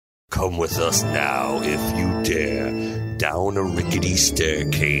Come with us now, if you dare, down a rickety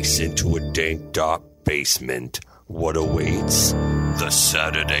staircase into a dank, dark basement. What awaits? The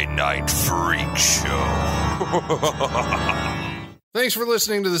Saturday Night Freak Show. Thanks for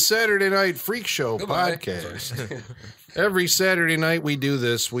listening to the Saturday Night Freak Show podcast. Every Saturday night we do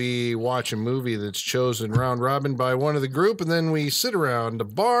this. We watch a movie that's chosen round robin by one of the group, and then we sit around a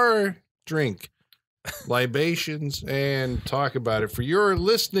bar, drink libations, and talk about it for your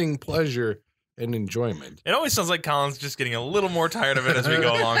listening pleasure and enjoyment. It always sounds like Colin's just getting a little more tired of it as we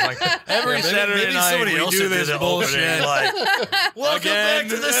go along. Like every Saturday night we do this bullshit. Like, welcome back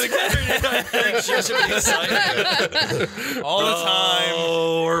to the Saturday Night Freak Show. All the time.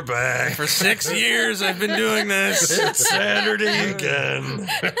 Oh, we're back. For 6 years I've been doing this. It's Saturday again.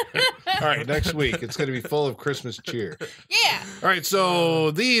 All right, next week it's going to be full of Christmas cheer. Yeah. All right,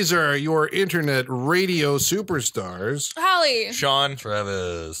 so these are your internet radio superstars. Holly. Sean.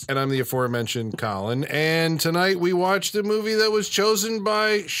 Travis. And I'm the aforementioned Colin. And tonight we watched a movie that was chosen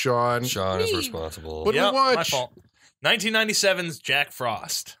by Sean. Sean is responsible. What did we watch? My fault. 1997's Jack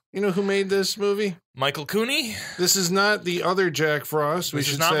Frost. You know who made this movie? Michael Cooney. This is not the other Jack Frost. This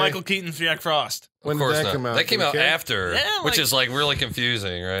is not Michael Keaton's Jack Frost. When Of course did that not. come out? That came out after, Yeah, which like- is like really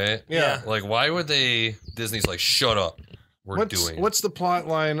confusing, right? Yeah. Like, why would they? Disney's like, shut up. We're doing. What's the plot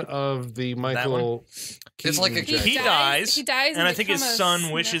line of the Michael Keaton? It's like a- Jack- He dies. He dies, and I think his becomes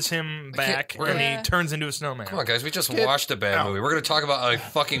son wishes him back, we're and gonna- he turns into a snowman. Come on, guys. We just Get watched a bad out. movie. We're going to talk about a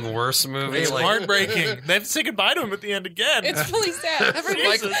fucking worse movie. It's Like, heartbreaking. They have to say goodbye to him at the end again. It's really sad.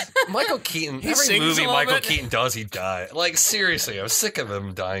 Michael Keaton. He Every sings movie a little Michael bit. Keaton does, he dies. Like, seriously, I'm sick of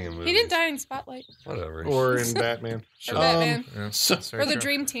him dying in movies. He didn't die in Spotlight Whatever. Or in Batman. or Batman So, or the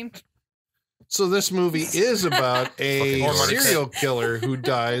Dream Team. so this movie is about a Fucking serial killer who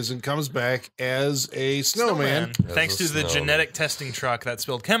dies and comes back as a snowman. Thanks to As a the snowman. genetic testing truck that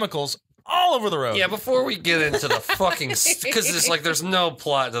spilled chemicals all over the road. Yeah, before we get into the fucking... Because it's like there's no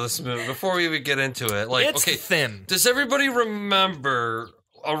plot to this movie. Before we even get into it, like, it's okay, thin. does everybody remember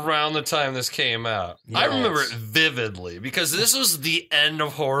around the time this came out? I remember it vividly because this was the end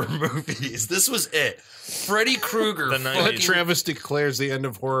of horror movies. This was it. Freddy Krueger. The 90s. fucking- Travis declares the end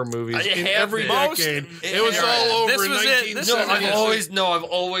of horror movies It in have every been. decade. It It was have all been. over This in was it. This was 1970s. it. I've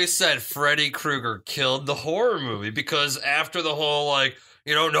always said Freddy Krueger killed the horror movie because after the whole like,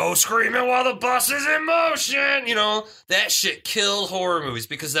 no screaming while the bus is in motion, that shit killed horror movies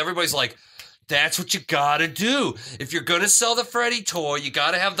because everybody's like, that's what you gotta do. If you're gonna sell the Freddy toy, you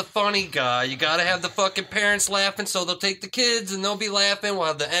gotta have the funny guy. You gotta have the fucking parents laughing, so they'll take the kids and they'll be laughing. We'll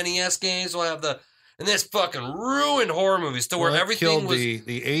have the NES games. We'll have and this fucking ruined horror movies to where Well, it everything killed was.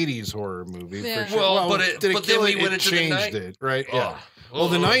 the 80s horror movie Yeah. for sure. Well, but did then kill we it? went It into the changed night- it, right? Yeah. Oh. Well,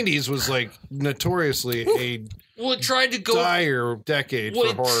 the 90s was like notoriously a Well, it tried to go. dire decade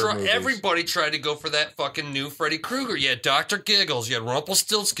for horror movies. Everybody tried to go for that fucking new Freddy Krueger. You had Dr. Giggles, you had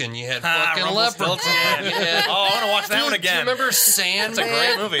Rumpelstiltskin, you had fucking Leprechaun. Rumpelstiltskin. you had- Oh, I want to watch that Dude, one Do you again. remember Sandman? That's a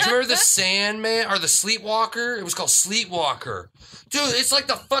great movie. Do you remember the Sandman or the Sleepwalker? It was called Sleepwalker. Dude, it's like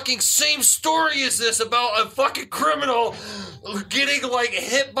the fucking same story as this about a fucking criminal getting like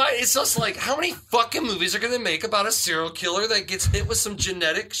hit by. It's just like, how many fucking movies are gonna make about a serial killer that gets hit with some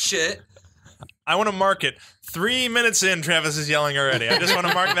genetic shit? I want to mark it. 3 minutes in, Travis is yelling already. I just want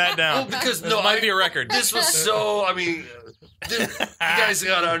to mark that down. Well, because this might be a record. This was so. I mean, you guys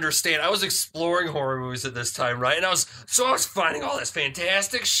gotta understand. I was exploring horror movies at this time, right? And I was finding all this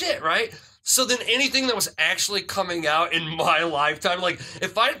fantastic shit, right? So then anything that was actually coming out in my lifetime, like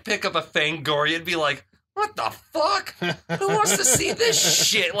if I'd pick up a Fangoria, it'd be like, what the fuck? Who wants to see this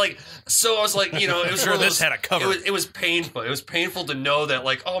shit? Like, so I was like, it was Sure, one of this those- had a cover. It was painful. It was painful to know that,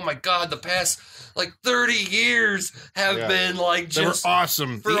 like, oh my god, the past like 30 years have been like They were just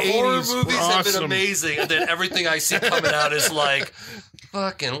awesome. for The horror 80s movies were have been awesome. amazing, and then everything I see coming out is like,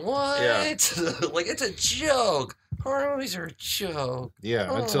 fucking what? Yeah. Like it's a joke. Horror movies are a joke.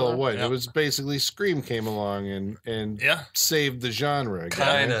 Yeah, until what? Yeah. It was basically Scream came along and Yeah. saved the genre.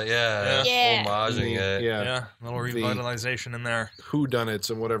 Kinda, yeah. Yeah. Homaging it. Yeah. Yeah, a little revitalization in there.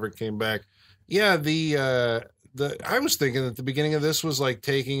 Whodunits and whatever came back. Yeah, the I was thinking at the beginning of this was like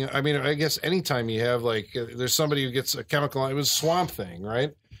taking. I mean, I guess anytime you have like there's somebody who gets a chemical. It was Swamp Thing,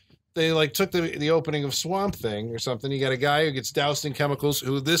 right? They like took the opening of Swamp Thing or something. You got a guy who gets doused in chemicals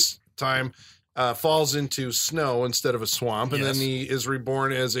who this time falls into snow instead of a swamp, and Yes. then he is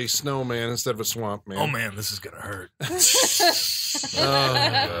reborn as a snowman instead of a swamp man. Oh man, this is gonna hurt.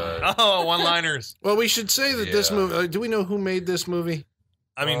 God. Oh, one-liners. Well, we should say that this Yeah. movie. Do we know who made this movie?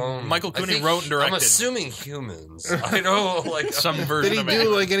 I mean, Michael I Cooney think- wrote and directed I'm assuming humans. I know, like some Did version he of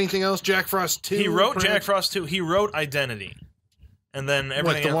do it. like anything else? Jack Frost 2? He wrote perhaps? Jack Frost too. He wrote Identity. and then everything.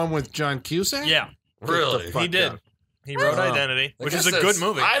 What, the else- one with John Cusack? Yeah, Really? Get the fuck he did. out. He wrote Oh. Identity, I which guess is a good that's-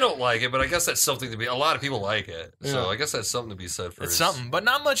 movie. I don't like it, but I guess that's something to be. A lot of people like it, so Yeah. I guess that's something to be said for. It's his- something, but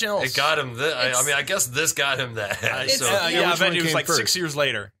not much else. It got him this. I It's- mean, I guess this got him that. It's- so yeah, yeah, I which bet one it was came like first? 6 years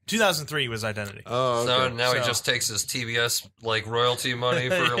later. 2003 was Identity. Oh, so okay. now he So- just takes his TBS like royalty money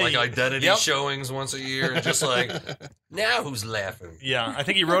for like identity Yep. showings once a year, and just like now who's laughing? Yeah, I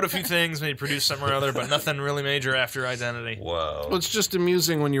think he wrote a few things, maybe produced something or other, but nothing really major after Identity. Wow. Well, it's just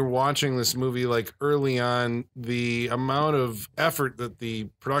amusing when you're watching this movie, like early on, the amount of effort that the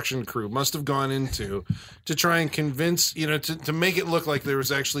production crew must have gone into to try and convince, to make it look like there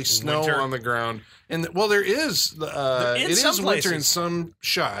was actually snow Winter. on the ground. And well, there is. In It is some winter in places. some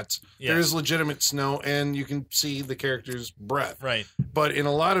shots. Yeah. There is legitimate snow, and you can see the character's breath. Right. But in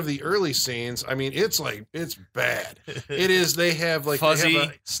a lot of the early scenes, I mean, it's bad. It is. They have like Fuzzy, They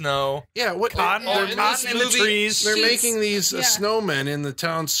have snow, what cotton, Oh, they're in cotton this in the movie- trees. they're Sheets. making these Yeah. snowmen in the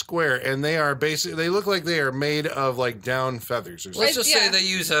town square, and they are basically, they look like they are made of like down feathers or something. Let's just say Yeah. they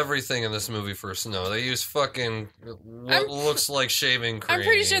use everything in this movie for snow. They use fucking what I'm- looks like shaving cream. I'm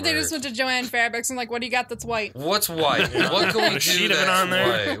pretty sure they or- just went to Joanne Fabrics and like, what do you got that's white? What's white? What can we A do sheet of it that's on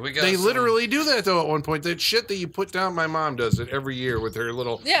there. white? We got They some- literally do that though at one point. That shit that you put down, my mom does it every year with her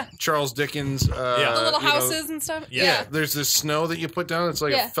little Yeah. Charles Dickens. Yeah. The little you know, houses and stuff. Yeah, there's this snow that you put down. It's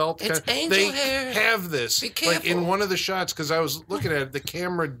like Yeah. a felt. It's kind. angel They hair. have this Be like in careful. one of the shots because I was looking at it. The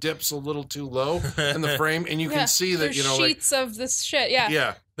camera dips a little too low in the frame, and you Yeah. can see that There's like sheets of this shit. Yeah.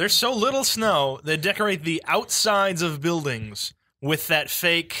 yeah. There's so little snow, they decorate the outsides of buildings with that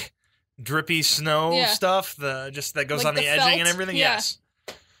fake drippy snow Yeah. stuff, that goes Like on the the edging felt? and everything. Yeah. Yes.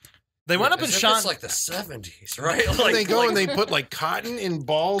 They went up and As if shot. It's like the 70s, right? And they go and they put like cotton in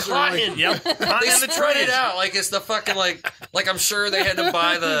balls. or, like, Cotton. Yep. They Cotton in the spread trees. it out like it's the fucking like I'm sure they had to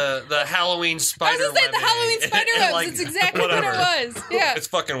buy the Halloween I spider. was gonna say the webbing Halloween spider and, webs. like, It's exactly whatever. what it was. Yeah. It's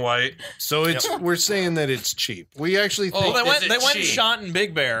fucking white. So it's we're saying that it's cheap. We actually think Oh, Well, Is they it went and cheap? shot in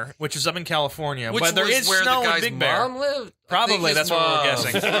Big Bear, which is up in California. Which but there was is where snow the in guy's Big Bear. mom lived. Probably, that's what we're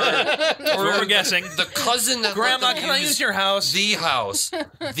guessing. Or What we're guessing. The cousin that Grandma, let them can I use your house? The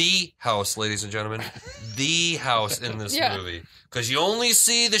house, ladies and gentlemen, the house in this Yeah. movie. Because you only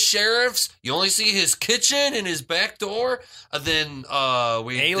see the sheriff's, you only see his kitchen and his back door. And then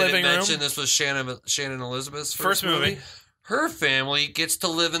we A didn't living room. mention this was Shannon Elizabeth's First movie. Her family gets to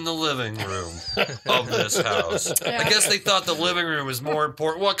live in the living room of this house. Yeah. I guess they thought the living room was more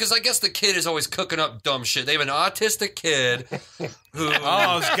important. Well, because I guess the kid is always cooking up dumb shit. They have an autistic kid who.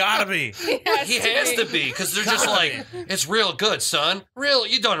 Oh, it's gotta be. He has to be because they're just like, it's real good, son. Real,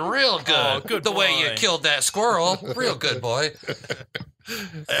 you done real good. Oh, good the way you boy. killed that squirrel, real good, boy.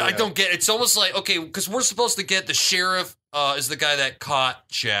 I don't get. It's almost like okay, because we're supposed to get the sheriff is the guy that caught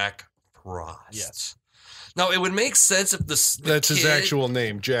Jack Frost. Yes. Now it would make sense if the that's his kid- actual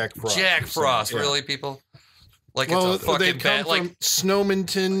name, Jack Frost. Jack Frost. Yeah. Really, people? Like Well, it's a they fucking come bad. from Like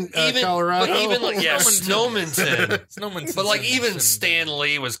Snomonton, even, Colorado. but even like yeah, Snomonton. Snowman. But like even Stan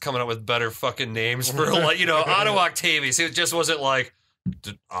Lee was coming up with better fucking names for like Otto Octavius. It just wasn't like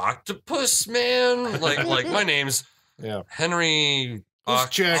Octopus Man. Like my name's yeah. Henry. Who's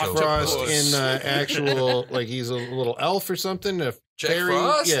Jack Octopus. Frost in actual like he's a little elf or something? A Jack fairy?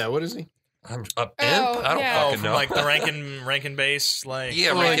 Frost? Yeah, what is he? I'm a imp. Oh, I don't yeah. Oh, fucking from know. like the Rankin base, like yeah,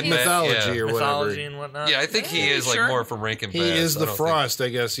 Well, like Rankin Bass, mythology yeah. or mythology whatever. and whatnot. Yeah, I think he is like Sure. more from Rankin Bass. He is I the don't Frost, I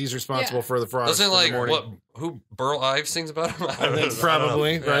guess. He's responsible Yeah. for the Frost. Doesn't in the like morning. what? Who Burl Ives sings about him? I don't know.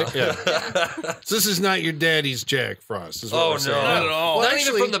 Probably, right? Yeah. Yeah. So this is not your daddy's Jack Frost. Is what Oh, we're no. saying. Not at all. Well, Not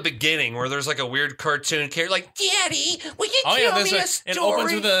actually, even from the beginning, where there's like a weird cartoon character, like Daddy, will you Oh tell yeah, me a there's story? it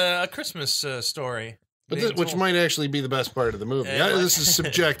opens with a Christmas story. but this, which might actually be the best part of the movie. Yeah. This is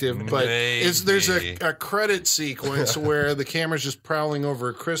subjective, but there's Maybe. a credit sequence where the camera's just prowling over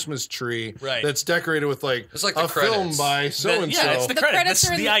a Christmas tree Right. that's decorated with like, It's like the a film credits. by so and Yeah, it's so. the The credit. credits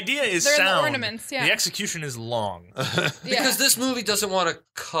are in The the- idea is they're in the sound. ornaments, yeah. The execution is long. Because this movie doesn't want to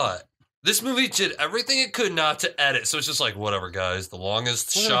cut. This movie did everything it could not to edit, so it's just like whatever, guys. The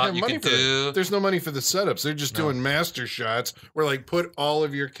longest Well, they don't shot have you money can for do. that. There's no money for the setups. They're just doing master shots where like put all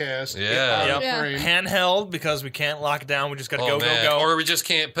of your cast Yeah. on Yep. the Yeah. frame. Handheld because we can't lock it down. We just got to Oh, go, man. go, go. Or we just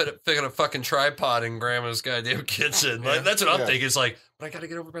can't put a fucking tripod in Grandma's goddamn kitchen. Like, that's what I'm Yeah. thinking. It's like, but I got to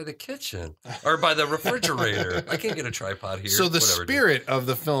get over by the kitchen or by the refrigerator. I can't get a tripod here. So the Whatever, dude. spirit of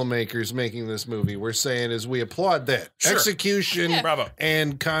the filmmakers making this movie, we're saying, is we applaud that Sure. execution Bravo.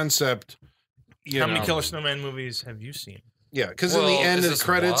 and concept. How many Killer Snowman movies have you seen? Yeah, because Well, in the end is of the this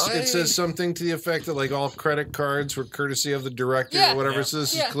credits, why? it says something to the effect that like all credit cards were courtesy of the director Yeah. or whatever. Yeah. So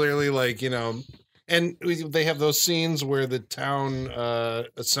this Yeah. is clearly like and they have those scenes where the town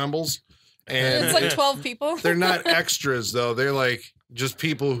assembles. And It's like 12 people. they're not extras though. They're like just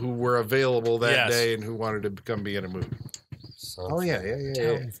people who were available that day and who wanted to come be in a movie. Oh yeah.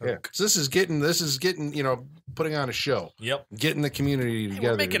 So this is getting putting on a show. Yep. Getting the community together.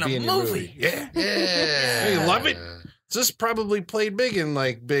 We're making to be a in your movie. Yeah. Yeah. You love it. This probably played big in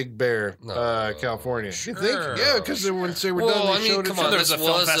like Big Bear, California. Sure. You think? Yeah, because once they were Well, done, they I mean, showed come it. on, There was a this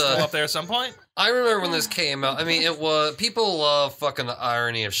film was, festival up there at some point. I remember when this came out. I mean, it was people love fucking the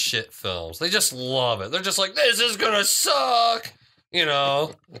irony of shit films. They just love it. They're just like, this is gonna suck. You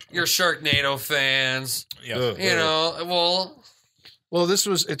know, you're Sharknado fans. Yeah. You know, well, this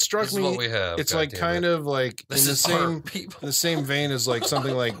was. It struck this me. is what we have. It's God like damn kind it. of like This in the is same our people. in the same vein as like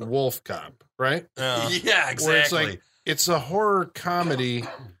something like Wolf Cop, right? Yeah. Yeah, exactly. Where it's like it's a horror comedy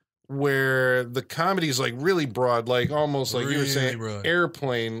where the comedy is like really broad, like almost like you were Really saying, broad.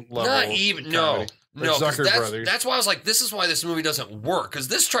 Airplane level. Not even comedy. no. 'Cause Zucker Brothers. that's why I was like, this is why this movie doesn't work, because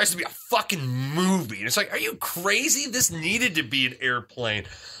this tries to be a fucking movie. And it's like, are you crazy? This needed to be an airplane.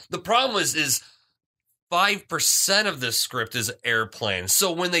 The problem is 5% of this script is airplane.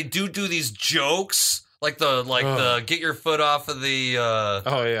 So when they do these jokes, like the get your foot off of the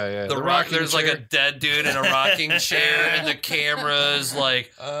Oh yeah. the rock, rocking there's like chair. a dead dude in a rocking chair, and the camera's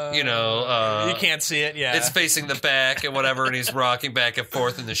like, you you can't see it. Yeah, it's facing the back and whatever, and he's rocking back and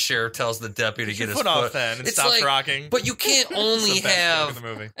forth, and the sheriff tells the deputy to get his foot off then and It's stops like- rocking. But you can't It's only the best joke have in the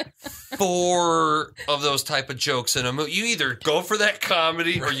movie. 4 of those type of jokes in a movie. You either go for that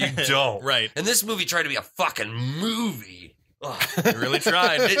comedy or you don't. Right. And this movie tried to be a fucking movie. Ugh. You really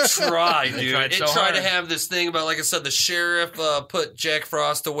tried. It tried, They dude. tried It so tried hard. to have this thing about, like I said, the sheriff put Jack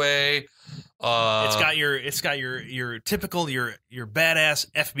Frost away. It's got your typical your badass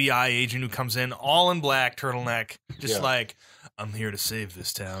FBI agent who comes in all in black turtleneck, just like, I'm here to save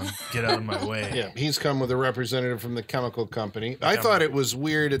this town. Get out of my way. Yeah, he's come with a representative from the chemical company. I thought it was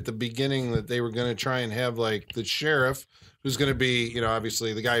weird at the beginning that they were going to try and have like the sheriff, who's going to be,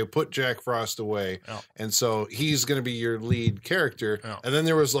 obviously the guy who put Jack Frost away, and so he's going to be your lead character. And then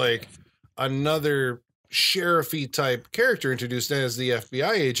there was like another sheriffy type character introduced as the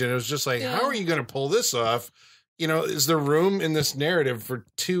FBI agent. It was just like, how are you going to pull this off? Is there room in this narrative for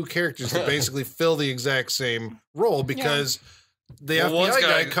 2 characters to basically fill the exact same role? Because the FBI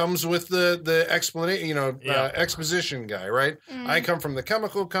guy comes with the explanation, exposition guy, right? Mm. I come from the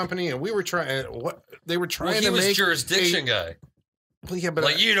chemical company, and we were trying. They were trying he to was make jurisdiction guy. Well, yeah, but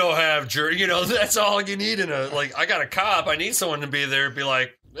Like, you don't have that's all you need in a, like, I got a cop. I need someone to be there and be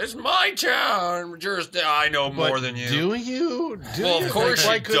like, it's my town. Jurisdiction. I know more than you. Do you? Well, of course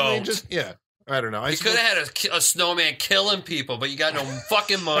why you couldn't they don't. just? Yeah, I don't know. You could have had a snowman killing people, but you got no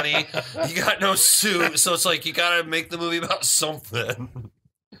fucking money. You got no suit. So it's like, you got to make the movie about something.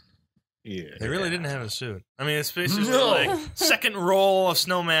 Yeah, They really didn't have a suit. I mean, it's basically No. like second roll of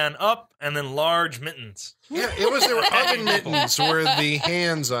snowman up and then large mittens. Yeah, it was. There were oven mittens were the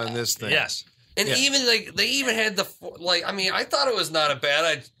hands on this thing. Yes. And even like they even had I thought it was not a bad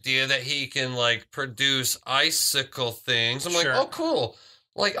idea that he can like produce icicle things. I'm like, Sure. oh, cool.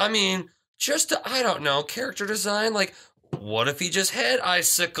 Like, I mean, I don't know, character design. Like, what if he just had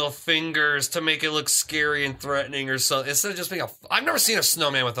icicle fingers to make it look scary and threatening or something? Instead of just being I've never seen a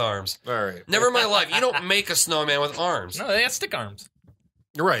snowman with arms. All right. Never in my life. You don't make a snowman with arms. No, they had stick arms.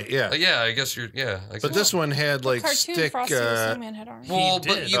 Right. Yeah. Yeah, I guess you're. Yeah, But this one had like Cartoon stick. Frosty the Snowman had arms. Well, He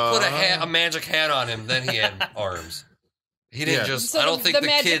but did. you put a magic hat on him, then he had arms. He didn't Yeah. just. So I don't think the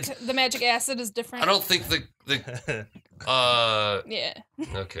magic, kids. the magic acid is different. I don't think the. Yeah.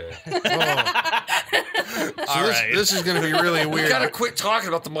 Okay. So All this, right. this is going to be really We weird. gotta quit talking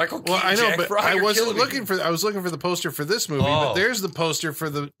about the Michael Keaton. Well, I know, Jack but Frost. I You're wasn't killing me. looking for. I was looking for the poster for this movie, but Oh. there's the poster for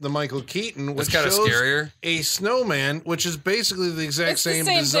the Michael Keaton, which It's kind of shows scarier. a snowman, which is basically the exact It's the same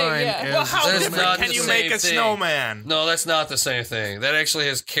same thing, design yeah. as Well, how That is different not can the you same make a thing. snowman? No, that's not the same thing. That actually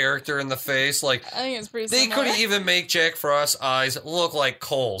has character in the face. Like, I think it's pretty they similar. couldn't even make Jack Frost's eyes look like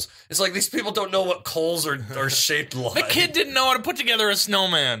coals. It's like these people don't know what coals are shaped like. The kid didn't know how to put together a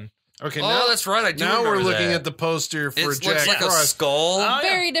snowman. Okay, Oh, now that's right. I do. now we're remember looking that. at the poster for It Jack looks like a Frost. skull. Oh, yeah.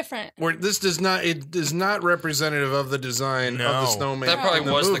 Very different. Where this does not, it is not representative of the design of the No. snowman. That probably in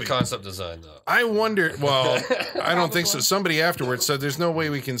the was movie. the concept design, though. I wonder. Well, I don't think so. Probably. Somebody afterwards said there's no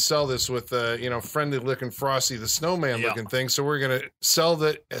way we can sell this with friendly looking Frosty the Snowman Yeah. looking thing. So we're gonna sell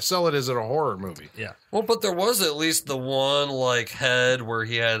it as a horror movie. Yeah. Well, but there was at least the one like head where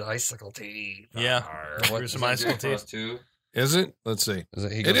he had icicle teeth. Yeah. What, There's some is it icicle Jack Frost too? Is it? Let's see. Is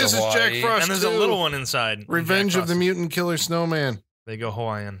it, he It goes to is. It's Jack Hawaii? Frost. And there's a too. little one inside. Revenge Jack of the Frost. Mutant Killer Snowman. They go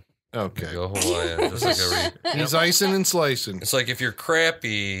Hawaiian. Okay. Go Hawaiian. Just like every. He's icing and slicing. It's like if you're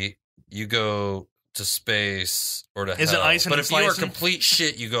crappy, you go to space or to Is it hell. ice and but if you are slicing? complete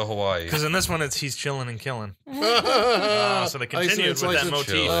shit, you go Hawaii. Because in this one, he's chilling and killing. So they Ice and continued with slicing. that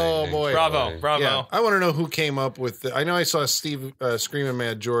motif. Oh, boy. Bravo. Yeah, I want to know who came up with I know I saw Steve Screaming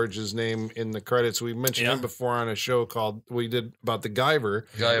Mad George's name in the credits. We mentioned him before on a show we did about the Guyver.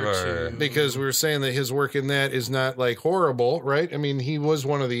 Because we were saying that his work in that is not like horrible, right? I mean, he was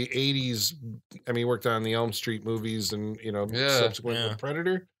one of the 80s. I mean, he worked on the Elm Street movies and, subsequent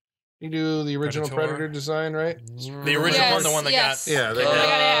Predator. You do the original Predator design, right? The original one, the one that got... Yeah, the one that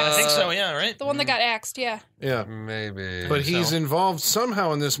got axed. I think so, yeah, right? The one that got axed, yeah. Yeah. Maybe. But he's involved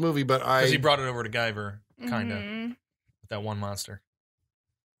somehow in this movie, Because he brought it over to Guyver, kind of. Mhm. That one monster.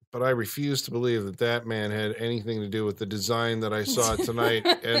 But I refuse to believe that man had anything to do with the design that I saw tonight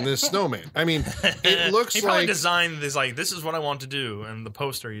and this snowman. I mean, it looks he probably like... designed this, this is what I want to do, and the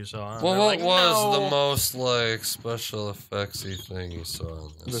poster you saw. Well, what was no. the most, special effectsy thing you saw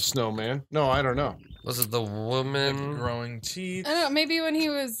in The this? snowman? No, I don't know. Was it the woman? Growing teeth. I don't know, maybe when he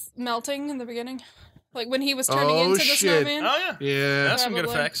was melting in the beginning. Like when he was turning into the shit. snowman. Oh, yeah. Yeah. That's some good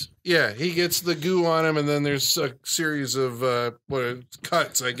Probably. effects. Yeah, he gets the goo on him, and then there's a series of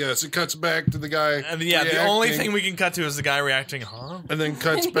cuts, I guess. It cuts back to the guy. And the only reacting, thing we can cut to is the guy reacting, huh? and then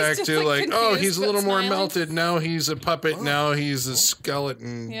cuts He's back just, to like, oh, confused he's a but little more smiling. melted. Now he's a puppet. Now he's a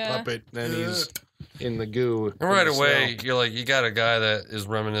skeleton Yeah. puppet. And he's in the goo. And right in the away, snow. you're like, you got a guy that is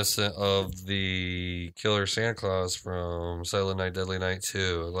reminiscent of the killer Santa Claus from Silent Night, Deadly Night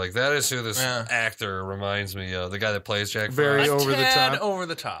 2. Like, that is who this actor reminds me of. The guy that plays Jack Very Frost. over the Tad top. over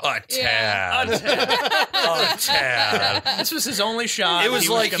the top. A tad. A tad. A tad. This was his only shot. It was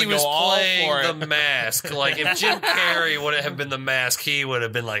like he gonna was go all for playing it. the mask. Like, if Jim Carrey would have been the mask, he would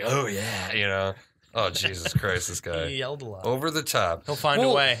have been like, oh, yeah, you know. Oh, Jesus Christ, this guy. He yelled a lot. Over the top. He'll find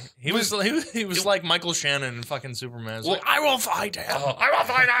Well, a way. He was like Michael Shannon in fucking Superman. It's like, I will fight him. Oh, I will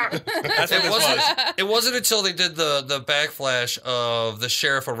find out. That's what this was. It wasn't until they did the backflash of the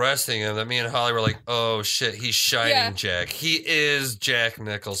sheriff arresting him that me and Holly were like, oh shit, he's shining Jack. He is Jack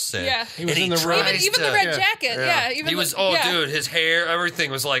Nicholson. Yeah. He was And in the tries red- Even the to- red jacket, yeah. Even He was, the, dude, his hair,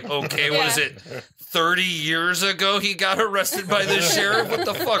 everything was like, okay, what is it? 30 years ago he got arrested by the sheriff? What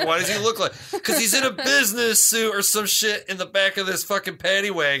the fuck? Why does he look like? Because he's in a business suit or some shit in the back of this fucking paddy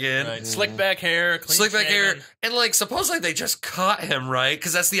wagon. Right. Slick back hair, clean Slick back hair. shaven. And like, supposedly they just caught him, right?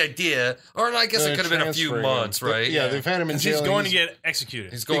 Because that's the idea. Or I guess it could have been a few transferring months, him. right? Yeah, they've had him in Because jail. he's going to get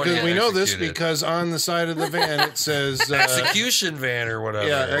executed. He's going Because to we get know this executed. because on the side of the van it says execution van or whatever.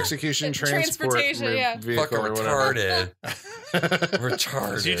 yeah, execution transport Transportation, yeah. vehicle Fucking or whatever. retarded.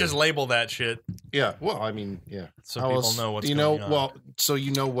 Retarded. So you just label that shit Yeah, well, I mean, yeah. so How people else- know what's you know, going on. well, so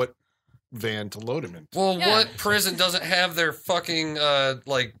you know what van to load him in. Well, Yeah. what prison doesn't have their fucking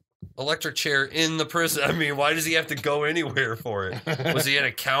electric chair in the prison? I mean, why does he have to go anywhere for it? Was he in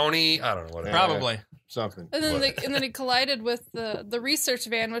a county? I don't know. Whatever. Probably. Something. And then he collided with the research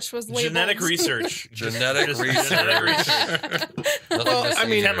van, which was labeled Genetic research. Genetic Just research. genetic research. Nothing Well, to I see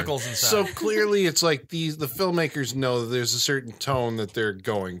mean, here. Chemicals inside. So clearly, it's like the filmmakers know that there's a certain tone that they're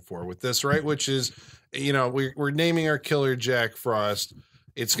going for with this, right? Which is, you know, we're naming our killer Jack Frost.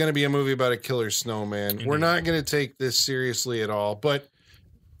 It's going to be a movie about a killer snowman. We're not going to take this seriously at all, but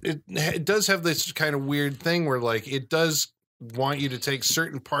it does have this kind of weird thing where, like, it does want you to take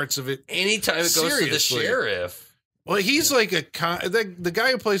certain parts of it. Anytime it goes to the Seriously. sheriff. Well, he's like the guy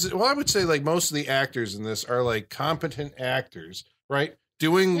who plays it. Well, I would say like most of the actors in this are like competent actors, right?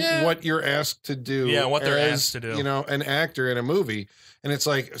 Doing what you're asked to do. Yeah, what they're as, asked to do. You know, an actor in a movie. And it's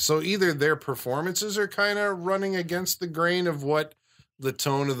like, so either their performances are kind of running against the grain of what the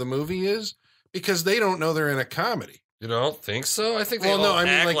tone of the movie is, because they don't know they're in a comedy. You don't think so? I think they Well, all no, I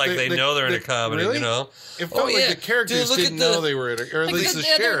mean, act like, like the- they the- know they're in the- a comedy, really? you know? It felt like yeah. the characters Dude, look didn't at the- know they were in it, or at like least the the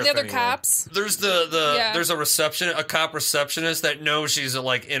sheriff. other anyway. cops. There's Yeah. there's a cop receptionist that knows she's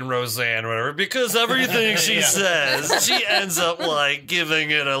like in Roseanne or whatever, because everything she Yeah. says, she ends up like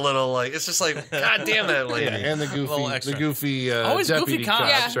giving it a little like, it's just like, God damn that lady. Yeah, and the little goofy Always goofy deputy cops.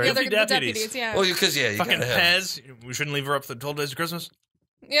 Yeah, cops, yeah, right? they're Goofy the deputies. deputies. Yeah, Well, because you Fucking gotta have. Pez. We shouldn't leave her up for 12 days of Christmas.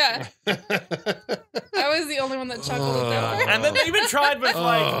 yeah. I was the only one that chuckled at that part. And then they even tried with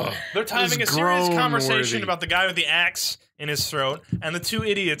like they're having a serious groan conversation worthy. about the guy with the axe in his throat and the two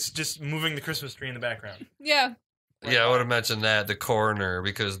idiots just moving the Christmas tree in the background. Yeah, Yeah, I would have mentioned that, the coroner,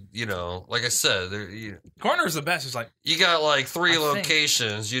 because, you know, like I said, Coroner is the best. He's like, you got like three I think.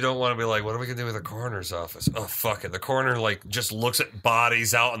 locations. You don't want to be like, what are we going to do with the coroner's office? Oh, fuck it. The coroner like just looks at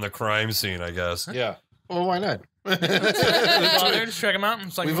bodies out in the crime scene, I guess. Yeah. Well, why not? Go out there, just check them out. And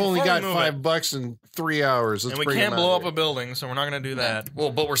it's like, We've only before we got move $5 in 3 hours. and Let's we bring can't them blow out up a building, so we're not going to do that.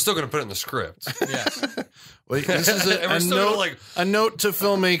 Well, but we're still going to put it in the script. Yes. Well, this is And we're a still note, like- a note to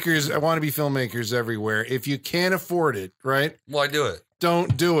filmmakers. I want to be filmmakers everywhere. If you can't afford it, right? Why do it?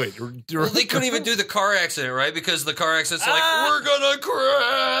 Don't do it. Well, they couldn't even do the car accident, right? Because the car accident's like, we're gonna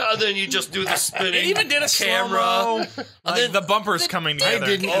crash, and then you just do the spinning It even did a camera. slow-mo, like the bumpers coming I together.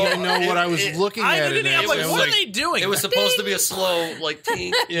 didn't even know what I was looking I at. didn't. in I'm that. like, It was what are they doing? It was supposed to be a slow, like,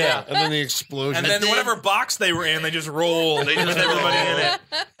 ting. yeah, and then the explosion. and then whatever box they were in, they just rolled. They just with everybody in it.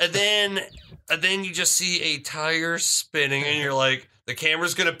 And then you just see a tire spinning, and you're like, the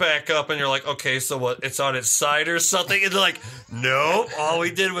camera's gonna back up, and you're like, okay, so what? It's on its side or something? And they're like, nope. All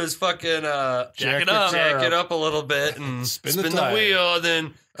we did was fucking Jack it up. jack it up a little bit and Spin spin the the tire. wheel, and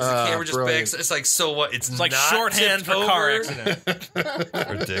then the camera just brilliant. backs. It's like, so what? It's It's like not shorthand tipped for car over?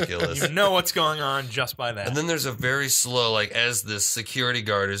 accident. Ridiculous. You know what's going on just by that. And then there's a very slow, like, as this security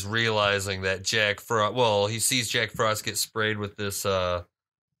guard is realizing that Jack Frost, well, he sees Jack Frost get sprayed with this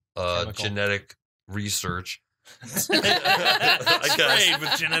Chemical. genetic research. Sprayed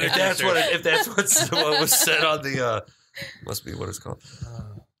with genetic If that's research. what was said on the must be what it's called.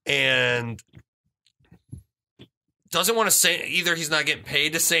 And doesn't want to say either. He's not getting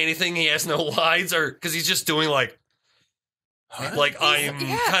paid to say anything. He has no lines, or because he's just doing like I'm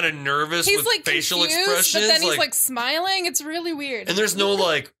kind of nervous He's with like facial confused, expressions. but then he's like smiling. It's really weird. and there's no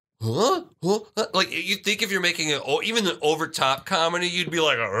like. Huh? Like you think if you're making even an over top comedy, you'd be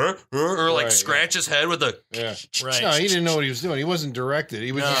like, or like Right, scratch his head with a. Yeah. Right. No, he didn't know what he was doing. He wasn't directed.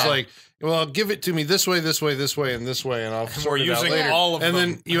 He was just like, well, give it to me this way, this way, this way, and this way, and I'll And sort we're it out using later. all of and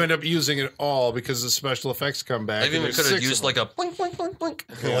them. then you end up using it all because the special effects come back. I and even there's could have 6 used of like them. a blink, blink, blink, blink.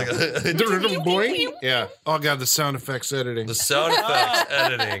 Yeah. Like Boing. Yeah. Oh god, the sound effects editing. the sound effects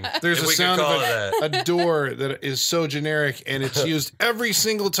editing. There's if a we sound could call of it that. a door that is so generic, and it's used every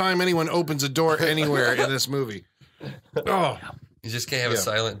single time anyone opens a door anywhere in this movie. Oh, You just can't have a Yeah.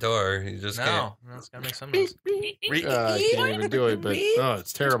 silent door. You just can't. No, it's gotta make some noise. I can't even do it, but oh,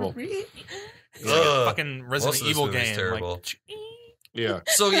 it's terrible. It's like a Ugh. fucking Most Resident of this Evil movie's game. terrible. Like, Yeah.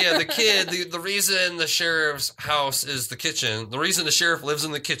 So yeah, the kid. The reason the sheriff's house is the kitchen. The reason the sheriff lives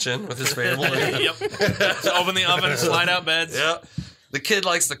in the kitchen with his family. yep. Just open the oven, slide out beds. Yeah. The kid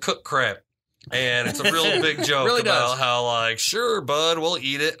likes to cook crap. And it's a real big joke Really about does. how, like, sure, bud, we'll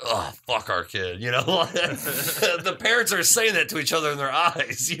eat it. Oh, fuck our kid. You know, the parents are saying that to each other in their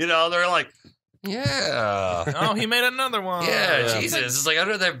eyes. You know, they're like, yeah. Oh, he made another one. Yeah, Jesus. It's like, I'd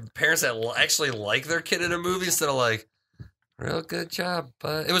rather have parents that actually like their kid in a movie instead of like, real good job,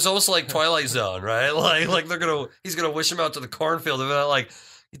 bud. It was almost like Twilight Zone, right? Like he's gonna wish him out to the cornfield. And they're like,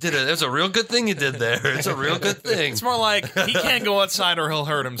 you did it. It was a real good thing you did there. It's a real good thing. It's more like he can't go outside or he'll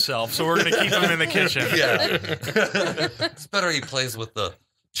hurt himself, so we're gonna keep him in the kitchen. Yeah. It's better he plays with the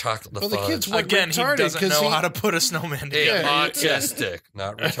chocolate. Well, the fudge. kids were Again, he retarded doesn't 'cause know he- how to put a snowman Hey, together. Yeah, autistic,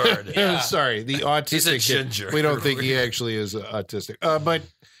 not retarded. Yeah. Sorry, the autistic He's a kid. ginger. We don't think he actually is autistic. But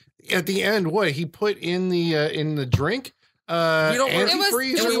at the end, what he put in the drink? We don't-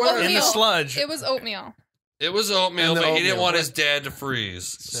 Antifreeze it or was what? In the oatmeal. sludge. It was oatmeal. It was oatmeal, And the but he didn't oatmeal. want his dad to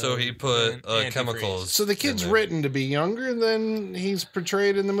freeze, so he put Antifreeze. chemicals. So the kid's in there. written to be younger than he's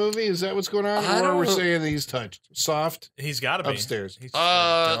portrayed in the movie. Is that what's going on? I Or don't we're know. saying that he's touched, soft, He's got to be upstairs. He's just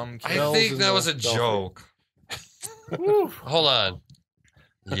a dumb I kid. Bells think in that the was a belfry. joke. Hold on.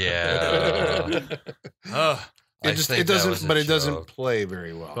 Yeah. Ugh. I It just think it that doesn't, was a but it doesn't joke. play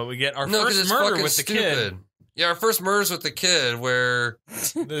very well. But we get our No, because first it's murder fucking with the stupid. Yeah, our first murder's with the kid, where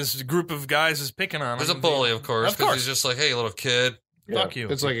kid. This group of guys is picking on him. there's a bully, of course, Of because course. he's just like, "Hey, little kid." Fuck you.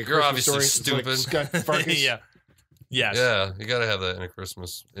 It's like a You're Christmas obviously story. It's stupid. like Scott Farkas. yeah. Yes. Yeah, you gotta have that in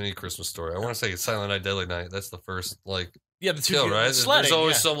any Christmas story. I want to say it's Silent Night, Deadly Night. That's the first Yeah, the two kill, kids- right? Sledding, There's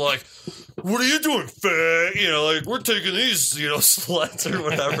always yeah. some like, "What are you doing, fag?" You know, like we're taking these, sleds or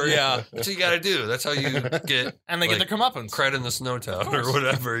whatever. Yeah. That's what you gotta do. That's how you get And they like, get their comeuppance. cred in the snow town or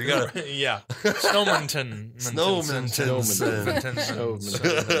whatever. You gotta yeah. Snomonton. Snowmonton.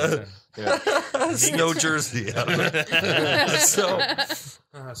 Snowmonton. Yeah. Snow Jersey.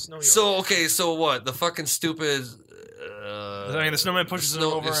 So okay, so what? The fucking stupid. I mean, the snowman pushes him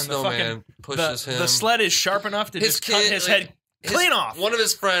over, and the snowman pushes him. the sled is sharp enough to His just cut kid, his like, head clean off. One of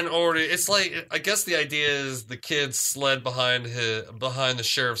his friend already. It's like, I guess the idea is the kid sled behind the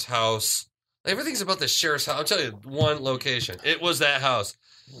sheriff's house. Everything's about the sheriff's house. I'll tell you one location. It was that house.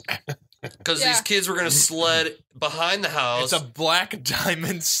 Because Yeah. these kids were going to sled behind the house. It's a black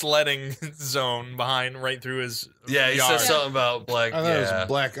diamond sledding zone behind right through his yeah, he yard. said something about black. I thought it Yeah. was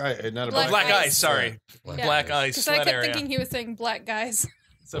black eye, not a Black black ice. ice. Sorry, Black Yeah. black ice Because I sled kept area. thinking he was saying black guys.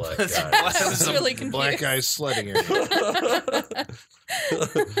 Black It's guy. black- I was really confused. Black guys sledding it.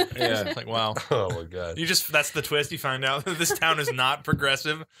 Yeah. It's like, wow. Oh my god. That's the twist. You find out that this town is not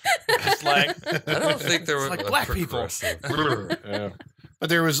progressive. It's just like, I don't think there were like black people. Yeah. But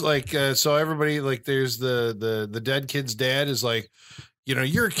there was like so everybody like there's the dead kid's dad is like, you know,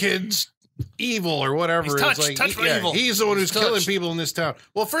 your kid's evil or whatever. He's It's touched- like touched for evil. he's the one who's He's killing touched. people in this town.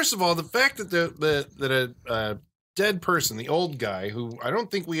 Well, first of all, the fact that that a dead person, the old guy, who I don't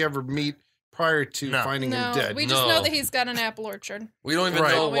think we ever meet prior to No. finding him No, dead. we just No. know that he's got an apple orchard. We don't even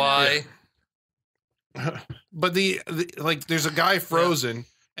Right. know Oh, we why. But the like, there's a guy frozen,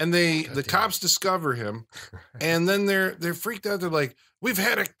 and the cops discover him, and then they're freaked out. They're like, "We've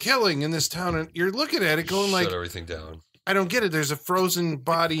had a killing in this town," and you're looking at it, going like, Shut everything down. "I don't get it. There's a frozen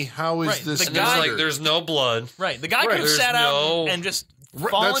body. How is Right, this?" the And there's guy- like there's no blood. right. The guy Right. could have There's sat no- out and just Right,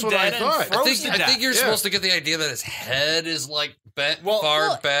 fallen that's what I dead thought. and I froze to I death. think you're Yeah. supposed to get the idea that his head is like bent Well-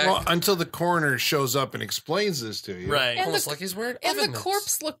 far back. Well, until the coroner shows up and explains this to you, Right. And Almost the- like he's wearing And the oven mitts.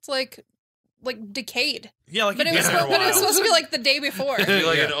 corpse looked like decayed. Yeah, like But it he'd was, been there a but it was while. supposed to be like the day before. He'd be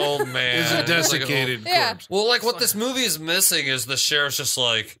like Yeah. an old man. It's a Like an old- desiccated Yeah. corpse. Well, like what this movie is missing is the sheriff's just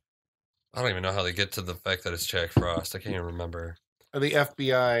like, I don't even know how they get to the fact that it's Jack Frost. I can't even remember. The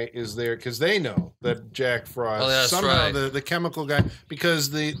FBI is there because they know that Jack Frost, Oh, yeah, that's somehow right. the chemical guy,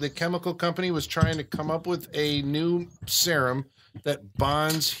 because the chemical company was trying to come up with a new serum that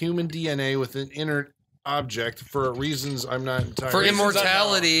bonds human DNA with an inert object for reasons I'm not entirely For Reasons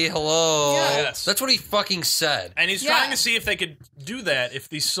immortality, hello. Yeah. Yes. That's what he fucking said. And he's Yeah. trying to see if they could do that if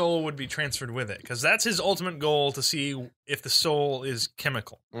the soul would be transferred with it. Because that's his ultimate goal, to see if the soul is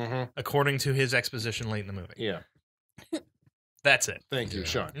chemical, Mm-hmm. according to his exposition late in the movie. Yeah. That's it. Thank you,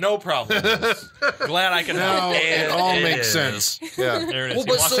 Sean. No problem. Glad I can Now help. it all It makes is. sense. Yeah. There it is. Well,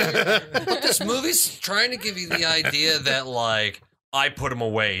 He but, wants- so, but this movie's trying to give you the idea that, like, I put him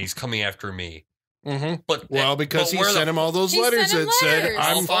away. He's coming after me. Mm-hmm. But Well, because but he where sent him all those He letters sent him that said, letters.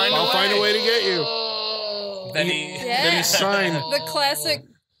 I'll find a way to get you. Oh. Then he- Yeah. Then he signed. The classic with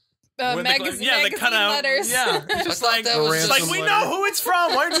the- magazine the cutout. letters. Yeah, it's just I thought like, that was it's just- like we know who it's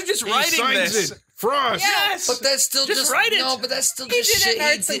from. Why aren't you just He writing signs this? it. Frost. Yeah. Yes, But that's still Just just, write it. No, but that's still He just did it shit in he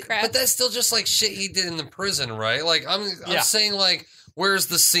arts and did. crafts. But that's still just like shit he did in the prison, right? Like I'm Yeah. saying, like, where's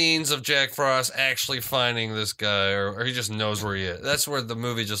the scenes of Jack Frost actually finding this guy, or he just knows where he is? That's where the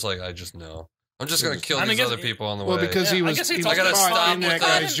movie just like I just know. I'm just gonna kill I mean, these guess- other people on the Well, way. because he Yeah, I was, guess he it's was I gotta caught stop in with that that.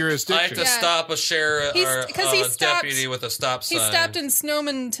 guy's I have jurisdiction. to Yeah. stop a sheriff He's- or 'cause he a stopped- deputy with a stop sign. He stopped in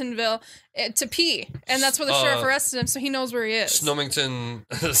Snomontonville to pee, and that's where the sheriff arrested him, so he knows where he is. Snomonton,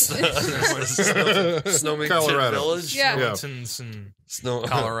 Snomonton Colorado. Village. Yeah. Mountains in Snow-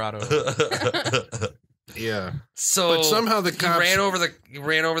 Colorado. Yeah. So, But somehow the he cops- ran over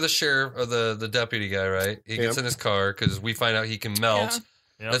the sheriff or the deputy guy. Right, he gets Yep. in his car because we find out he can melt. Yeah.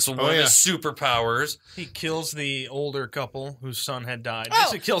 Yep. That's one Oh, of yeah. his superpowers. He kills the older couple whose son had died. Oh.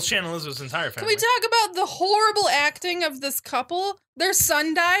 Basically kills Shannon Elizabeth's entire Can family. we talk about the horrible acting of this couple? Their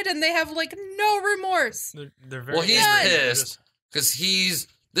son died, and they have like no remorse. They're very Well, he's angry. They're pissed. just- Because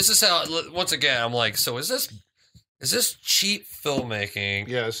this is how, once again, I'm like, so is this cheap filmmaking?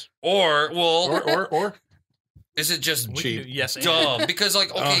 Yes. Or, Or is it just we cheap. can do- yes, and- dumb? Because, like,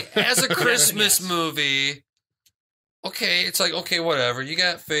 okay, as a Christmas Yes. movie, okay, it's like, okay, whatever. You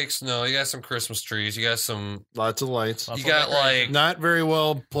got fake snow, you got some Christmas trees, you got some, lots of lights. Lots you of got, like, Not very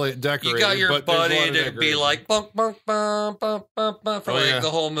well decorated. you got your but there's a lot buddy of to be decoration. like, bump, bump, bump, bump, bump, bump, for, Oh, like, yeah. the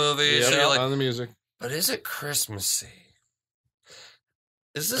whole movie. Yeah, So you're like, on the music. but is it Christmassy?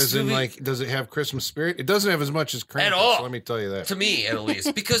 Is this As in, movie... like, does it have Christmas spirit? It doesn't have as much as Krampus. At all. Let me tell you that. To me, at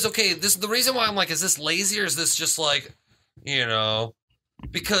least. Because, okay, the reason why I'm like, is this lazy or is this just like, you know,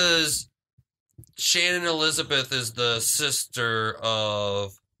 because Shannon Elizabeth is the sister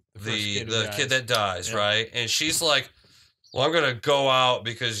of first the kid who kid that dies, Yeah. right? And she's like, well, I'm going to go out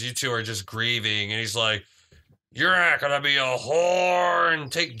because you two are just grieving. And he's like, you're not going to be a whore and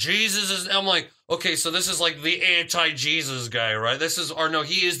take Jesus. I'm like, okay, so this is like the anti-Jesus guy, right? He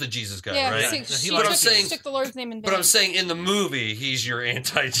is the Jesus guy, Yeah, right? Yeah. she But I'm took, saying- took the Lord's name in vain. But I'm saying in the movie, he's your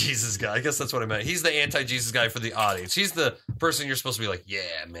anti-Jesus guy. I guess that's what I meant. He's the anti-Jesus guy for the audience. He's the person you're supposed to be like, yeah,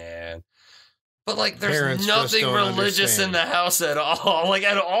 man. But like, there's Parents just nothing don't religious in understand. the house at all. Like,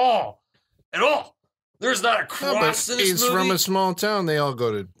 at all. At all. There's not a No, cross but in this he's movie. from a small town. They all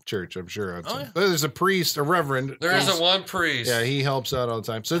go to church, I'm sure. Oh, yeah. There's a priest, a reverend. There is He's- a one priest. Yeah, he helps out all the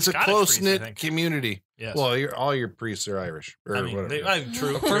time. So it's a Scottish priest, I close-knit think. community. Yes. Well, all your priests are Irish. Or I mean, whatever.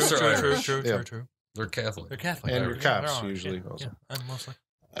 true, Of course true, they're true, Irish. true, Yeah. true, true. They're Catholic. They're Catholic. And Yeah, your yeah, cops they're Irish, usually yeah, also. yeah, mostly.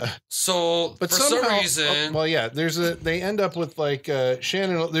 So, But for somehow, some reason... well, yeah. They end up with like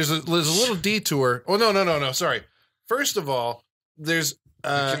Shannon. There's a little detour. Oh no. Sorry. First of all, there's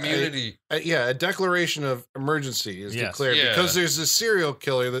community. A declaration of emergency is declared because there's a serial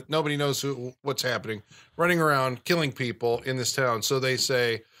killer that nobody knows what's happening, running around killing people in this town. So they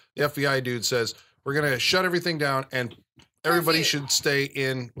say, the FBI dude says, we're going to shut everything down and everybody should stay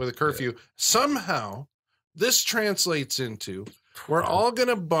in with a curfew. Somehow, this translates into we're all going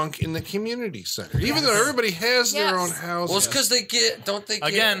to bunk in the community center, even though everybody has their own house. Well, it's because they get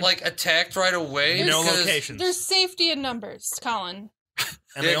like attacked right away. No locations. There's safety in numbers, Colin.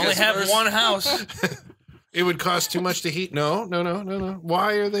 And they only have one house. It would cost too much to heat. No.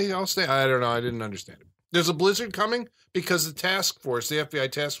 Why are they all staying? I don't know. I didn't understand it. There's a blizzard coming because the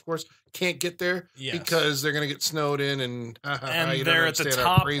FBI task force can't get there because they're going to get snowed in and they're at the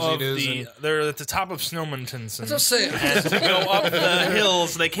top of they're at the top of Snomonton. That's what I'm saying. And to go up the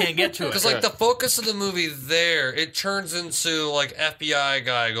hills, they can't get to it. Because like the focus of the movie there, it turns into like FBI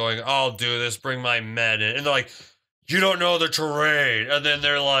guy going, "I'll do this, bring my men in," and they're like, "You don't know the terrain," and then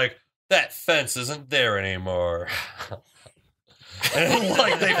they're like, "That fence isn't there anymore." And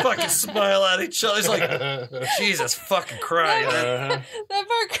like they fucking smile at each other. It's like, Jesus fucking Christ. That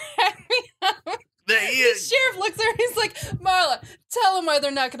part cracked me up. The sheriff looks at her. He's like, Marla, tell them why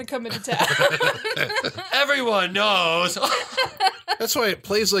they're not going to come into town. Everyone knows. That's why it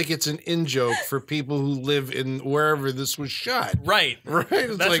plays like it's an in-joke for people who live in wherever this was shot. Right.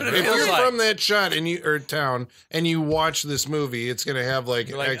 It's That's like, what it if feels you're like. from that shot or town and you watch this movie, it's going to have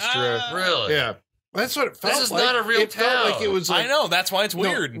like extra. Really? Yeah. That's what it felt like. This is not a real it town. Felt like it was like, I know, that's why it's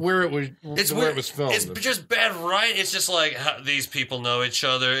weird. Where it was, It's where weird. it was filmed. It's just bad, right? It's just like how these people know each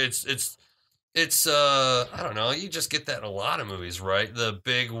other. It's I don't know. You just get that in a lot of movies, right? The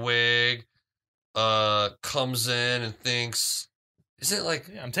big wig comes in and thinks, is it like?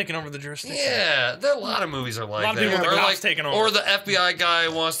 Yeah, I'm taking over the jurisdiction. Yeah, there are a lot of movies are like a lot of that. people, the Or cops like, taking over. or the FBI guy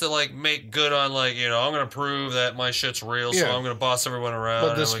wants to like make good on like, you know, I'm going to prove that my shit's real, so Yeah. I'm going to boss everyone around.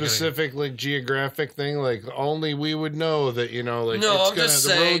 But the and we're gonna- specific like geographic thing, like only we would know that, you know, like No, it's I'm gonna, just the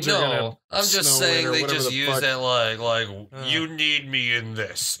saying. roads are gonna I'm just snow in saying or they whatever just the use fuck. that like you need me in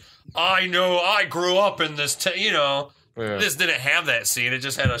this. I know I grew up in this. You know, Yeah. this didn't have that scene. It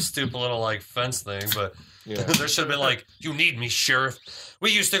just had a stupid little like fence thing. But Yeah. there should have been like, you need me, sheriff.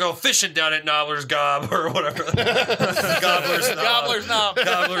 We used to go fishing down at Nobbler's Gob or whatever. Gobbler's Knob. Gobbler's Knob.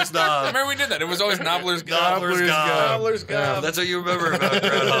 Gobbler's Knob. Remember we did that? It was always Nobbler's Gob. Gobbler's Gob. Gobbler's Gob. That's what you remember about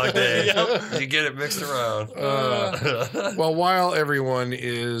Groundhog Day. You get it mixed around. Well, while everyone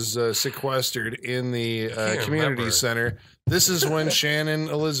is sequestered in the Can't community remember. center, this is when Shannon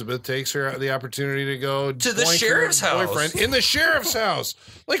Elizabeth takes her the opportunity to go To the boink her sheriff's house. boyfriend in the sheriff's house.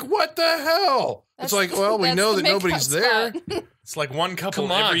 Like, what the hell? It's like, well, we That's know the that nobody's there. makeup It's like one couple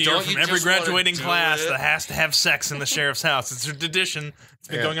Come on, every year don't from you every just wanna graduating do class it? that has to have sex in the sheriff's house. It's a tradition. It's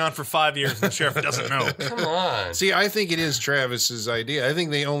been Yeah. going on for 5 years, and the sheriff doesn't know. Come on. See, I think it is Travis's idea. I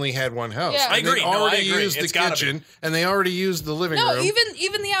think they only had one house. Yeah. And I agree. They No, I already agree. used the It's gotta kitchen, and they already used the living No, room.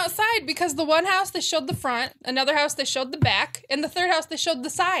 even the outside, because the one house they showed the front, another house they showed the back, and the third house they showed the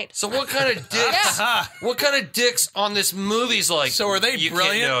side. So what kind of dicks? What kind of dicks on this movie's like? So are they you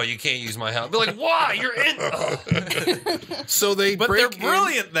brilliant? Can't, no, you can't use my house. Be like, why? You're in. So they But they're break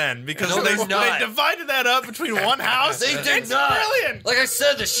brilliant then, because No, they they're not. divided that up between one house. They did it's not. brilliant. Like I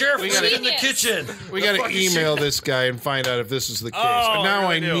said, the sheriff was gotta- in the kitchen. We The got to fucking email sheriff- this guy and find out if this is the case. Oh, Now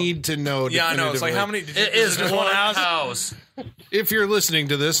I I really do. need to know. Yeah, I know. It's like, how many? It is just one house. If you're listening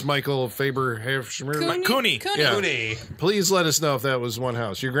to this, Michael Faber-Hafschmer, Cooney. Yeah. Cooney. please let us know if that was one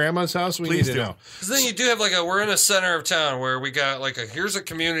house. Your grandma's house? We Please need to do. know. Because then you do have like we're in a center of town where we got like here's a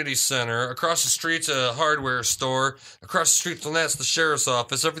community center. Across the street's a hardware store. Across the street from that's the sheriff's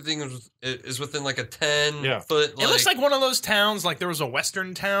office. Everything is within like a 10-foot. It looks like one of those towns. Like there was a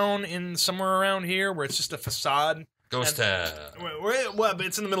western town in somewhere around here where it's just a facade. ghost town. Well, but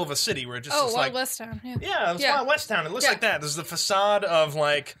it's in the middle of a city where it just Oh, looks Wild like West Town. Yeah. yeah, it's Yeah. Wild West Town. It looks Yeah. like that. There's the facade of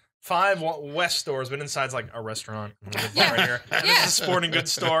like 5 West stores, but inside's like a restaurant. Yeah. Right here. And Yeah. There's a sporting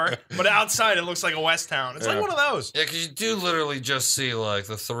goods store, but outside it looks like a West Town. It's Yeah. like one of those. Yeah, because you do literally just see like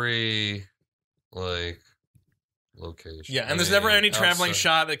the 3 like locations. Yeah, and there's never any traveling outside.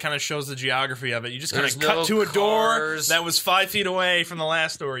 shot that kind of shows the geography of it. You just kind There's of cut no to a door cars. that was 5 feet away from the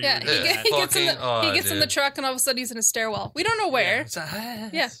last door. You Yeah, were just Yeah. at. he gets in the Fucking odd, he gets in the dude. truck and all of a sudden he's in a stairwell. We don't know where. It's a,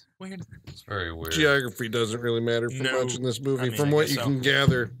 Yeah. it's weird. It's very weird. Geography doesn't really matter for No. much in this movie, I mean, from I what guess you so. can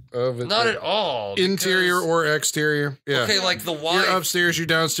gather of it. Not at all. Interior because- or exterior. Yeah. Okay, like the wife. You're upstairs, you're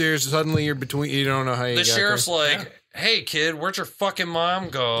downstairs, suddenly you're between, you don't know how you The got sheriff's there. like, "Hey kid, where'd your fucking mom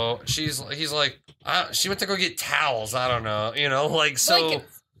go?" He's like, "She went to go get towels. I don't know, you know, like so."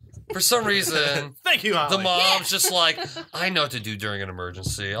 Blankets. For some reason, Thank you, Holly. the mom's just like, I know what to do during an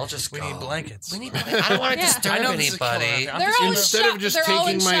emergency. I'll just We go. need blankets. We need blankets. I don't want to Yeah. disturb I know this is anybody. killing us. I'm They're just all gonna- Instead of just They're all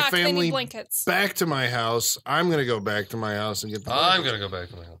in taking my shock. They family need blankets. back to my house, I'm going to go back to my house and get the I'm blankets. going to go back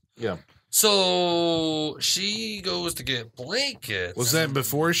to my house. Yeah. So she goes to get blankets. Was that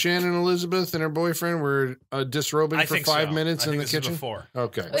before Shannon Elizabeth and her boyfriend were disrobing I for think 5 so. minutes I in think the this is kitchen? before.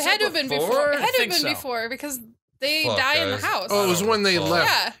 Okay. It had to have been before? before. It I had to have think been so. before because they Fuck, die in the guys. house. Oh, it was when they left.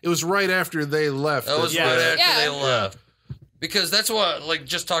 Yeah. It was right after they left. That was Yeah. right after Yeah. they left. Because that's what, like,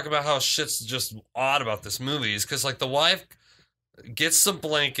 just talking about how shit's just odd about this movie is because, like, the wife gets some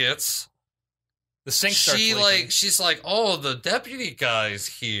blankets. The sink starts leaking. She's like, oh, the deputy guy's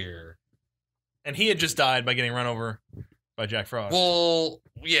here. And he had just died by getting run over by Jack Frost. Well,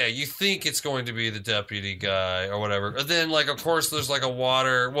 yeah, you think it's going to be the deputy guy or whatever. And then, like, of course, there's like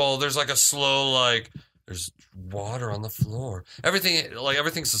there's like a slow, like, there's water on the floor. Everything's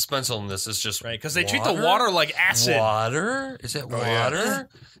suspenseful in this. It's just right, because they treat the water like acid. Water? Is it water? yeah.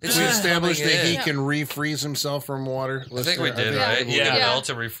 It's We just established coming that he in. can refreeze himself from water. I think we did, Yeah. right? He Yeah. can Yeah. melt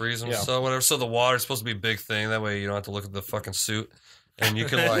and refreeze them, Yeah. so whatever. So the water's supposed to be a big thing. That way you don't have to look at the fucking suit. And you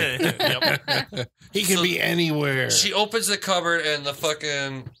can, like... Yep. He can So be anywhere. She opens the cupboard and the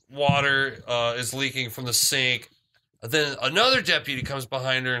fucking water is leaking from the sink. Then another deputy comes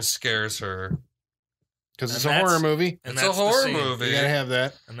behind her and scares her. Because it's And a horror that's- movie. And It's a that's the horror scene. movie. You gotta have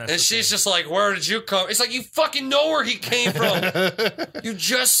that. that's And the she's scene. just like, where did you come? It's like, you fucking know where he came from. You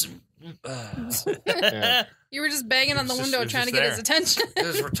just... Yeah. You were just banging on the It's just- window it's trying to just get his attention. it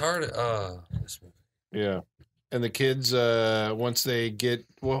was retarded. This movie. Yeah. And the kids, once they get,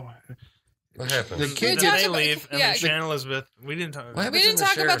 well, What happened? The Then kid- they about- leave, and yeah. then Shannon Elizabeth. We didn't talk. What We happens in didn't the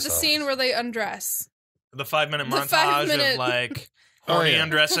talk about sheriff's the office? scene where they undress, The 5-minute The montage 5-minute of like Oh, horny yeah.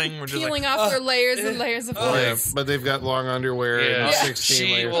 undressing. We're just peeling like, off their layers and layers of Oh, yeah, clothes. but they've got long underwear Yeah, and Yeah.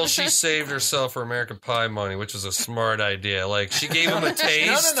 16 layers. she saved herself for American Pie money, which was a smart idea. Like, she gave him a no,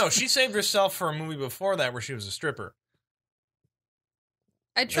 taste. no. She saved herself for a movie before that where she was a stripper.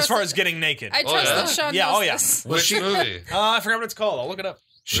 I As trust. far as getting naked. I trust yeah? that Sean Yeah, knows oh, yeah. this. Which movie? I forgot what it's called. I'll look it up.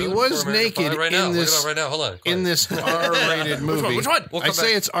 She Really? was For American Pie? naked right now. in Look it this up right now. Hold on. in this R-rated movie. Which one? We'll I come say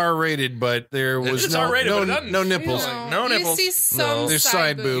back. it's R-rated, but there was It's no R-rated, but it no, doesn't no nipples. feel No nipples. You see some No. There's side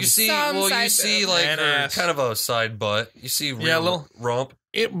side boobs. boobs. You see, Some well, you side see boobs. like And her, ass. kind of a side butt. You see real Yeah, a little- rump.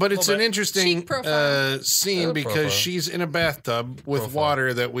 But it's Little an bit. interesting Cheek profile. scene Yeah, because profile. she's in a bathtub with Profile.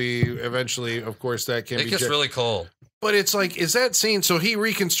 water that we eventually, of course, that can It be. gets really cold. But it's like, is that scene? So he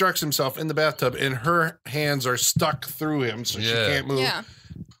reconstructs himself in the bathtub, and her hands are stuck through him, so she Yeah. can't move. Yeah.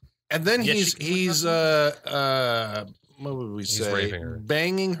 And then Yes, he's she can he's what would we He's say? raping her.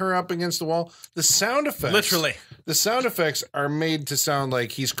 Banging her up against the wall. The sound effects, Literally. the sound effects are made to sound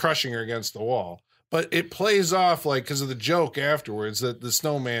like he's crushing her against the wall. But it plays off like because of the joke afterwards that the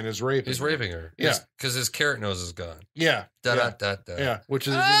snowman is raping. He's her. raping her. Yeah. Because his carrot nose is gone. Yeah, Da yeah, da da da. yeah. Which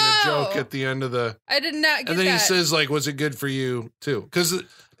is even a joke Oh. at the end of the. I did not get And then that. he says like, "Was it good for you too?" Because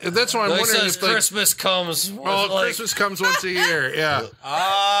that's why I'm No, he wondering says if like, Christmas comes. oh, like, Christmas comes once a year. Yeah.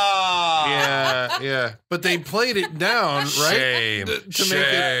 Ah. Yeah, yeah. But they played it down, right? Shame. To make it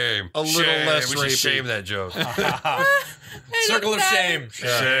shame. a little Shame. less We should rapey. shame that joke. I Circle of did not- shame.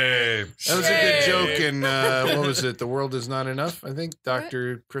 Shame. That was a good Shame. joke in what was it? The World Is Not Enough. I think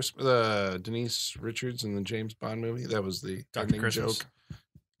Dr. Denise Richards in the James Bond movie. That was the Dr. ending Christmas. joke.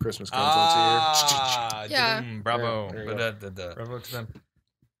 Christmas comes once a year. Ah, Yeah. Bravo. There you go. Ba-da-da-da. Bravo to them.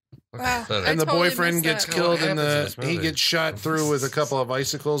 Wow. Better. And the totally boyfriend missed gets that. killed What in happens in the. this He movie? gets shot through with a couple of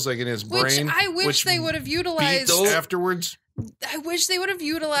icicles, like in his Which brain. I wish which they would have beats utilized. afterwards. I wish they would have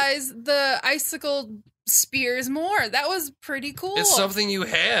utilized the icicle spears more. That was pretty cool. It's something you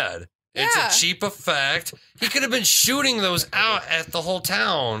had. It's Yeah. a cheap effect. He could have been shooting those out at the whole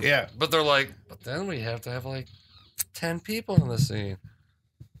town. Yeah. But they're like, but then we have to have like 10 people in the scene.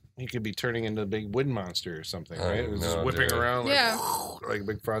 He could be turning into a big wood monster or something, Oh, right? It was just no, whipping dude. around like, Yeah. like a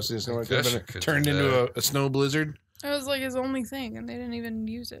big frosty snow. It Guess could you have could been do turned into that. a snow blizzard. It was like his only thing, and they didn't even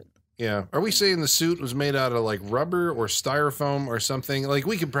use it. Yeah. Are we saying the suit was made out of like rubber or styrofoam or something? Like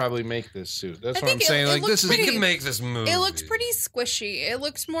we could probably make this suit. That's I what I'm think saying. it Like looked this is We pretty- can make this movie. It looked pretty squishy. It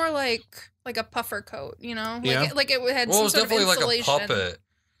looked more like a puffer coat, you know? Like Yeah. like it had Well, it some was sort of definitely like a insulation. puppet.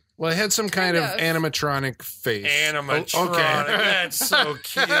 well, it had some kind of Kind of. animatronic face. Animatronic. Oh, okay. That's so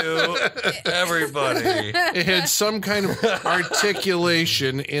cute. Everybody. It had some kind of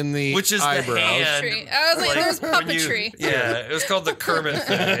articulation in the Which is eyebrows. the hand. Puppetry. I was like, there's when you- puppetry. yeah, it was called the Kermit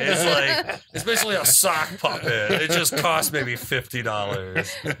thing. It's like it's basically a sock puppet. It just cost maybe $50.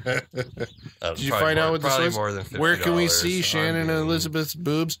 Did you find out what this probably was? more than $50. Where can we see on Shannon and Google. Elizabeth's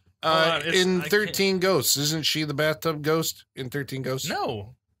boobs? Hold on, it's- In I 13 Ghosts. Isn't she the bathtub ghost in 13 Ghosts?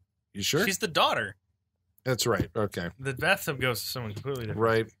 No. You sure? She's the daughter. That's right. Okay. The bathtub goes to someone completely different.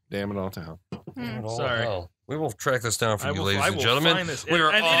 Right. Damn it all to hell. Sorry. We will track this down for you, ladies I and will gentlemen. find this. We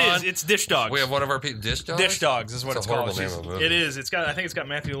are and on. it is. It's Dish Dogs. We have one of our Dish Dogs. Dish Dogs is what It's it's a called. horrible name of a movie. It is. It's got. I think it's got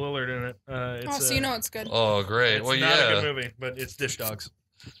Matthew Lillard in it. It's, so you know it's good. Oh, great. It's Well, not yeah. a good movie, but it's Dish Dogs.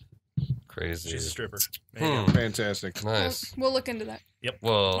 Crazy. She's a stripper. There you go. Fantastic. Nice. We'll look into that. Yep.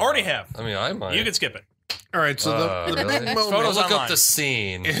 Well, Already have. I mean, I might. You can skip it. All right. So the really? big Photos moment, look online. up the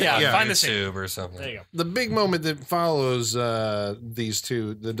scene. Yeah, Yeah. find the scene. YouTube or something. There you go. the big moment that follows these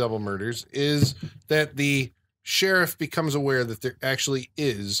two, the double murders, is that the sheriff becomes aware that there actually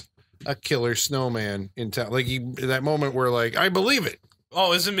is a killer snowman in town. Like that moment where, like, I believe it.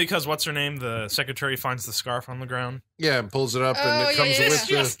 Oh, isn't because what's her name? The secretary finds the scarf on the ground. Yeah, and pulls it up, Oh, and it yeah, comes yeah, with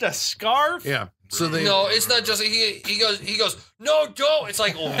yeah. the. Just a scarf? Yeah. So they. No, it's not just he goes no, don't. It's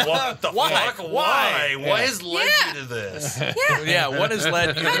like what the Why? fuck? Why? What has led you to this? Yeah. Yeah, what has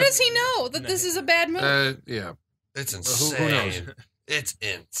led you How to does he know that this is a bad movie? Yeah. It's Who insane. knows? It's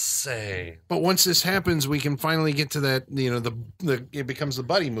insane. But once this happens, we can finally get to that. You know, the it becomes the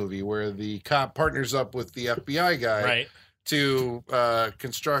buddy movie where the cop partners up with the FBI guy Right. to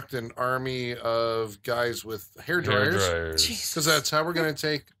construct an army of guys with hair dryers. Because that's how we're going to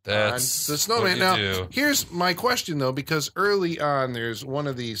take on That's the snowman. what you Now, do. here's my question, though, because early on, there's one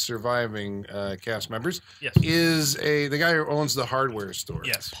of the surviving cast members Yes. is the guy who owns the hardware store.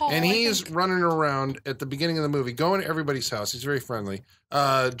 Yes. Paul, And I he's think. running around at the beginning of the movie, going to everybody's house. He's very friendly,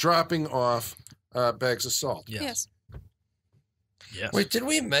 dropping off bags of salt. Yes. Yes. Wait, did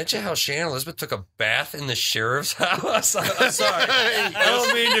we mention how Shannon Elizabeth took a bath in the sheriff's house? I'm sorry. I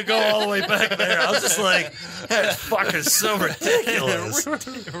don't mean to go all the way back there. I was just like, that's fucking so ridiculous.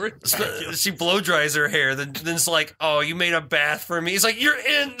 She blow dries her hair. Then it's like, oh, you made a bath for me. He's like, you're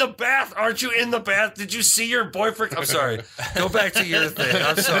in the bath. Aren't you in the bath? Did you see your boyfriend? I'm sorry. Go back to your thing.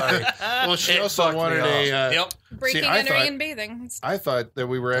 I'm sorry. Well, she It also fucked me wanted up. a. Yep. Breaking, I entering, thought- and bathing. I thought that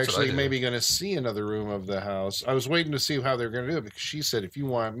we were That's what I actually did. maybe going to see another room of the house. I was waiting to see how they were going to do it because she said, if you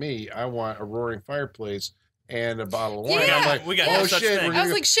want me, I want a roaring fireplace and a bottle of wine. Yeah. I'm like, We got oh no such shit. thing. We're I was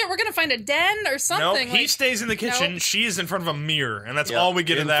gonna like, shit, we're gonna find a den or Nope. something. He like, stays in the kitchen. Nope. She's in front of a mirror, and that's Yep. all we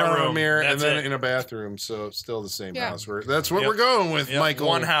get in that front room. of a mirror and That's then it. in a bathroom. So it's still the same Yeah. house. That's what Yep. we're going with, Yep. Michael.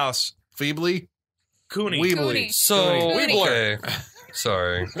 One house. Feebly. Cooney. Weebly. Cooney. So, Cooney. okay.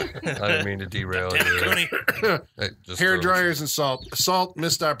 Sorry. I didn't mean to derail you. Cooney. Hey, just Hair throw- dryers and salt. Salt,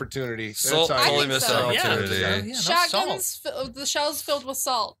 missed opportunity. That's Salt, how I totally think missed so. opportunity. Yeah, no shotguns, the shells filled with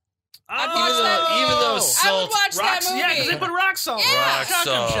salt. I'd watch Oh. that. Even though I would salt, watch Rocks, that yeah, because movie. they put rock salt. Yeah. Rock Shotgun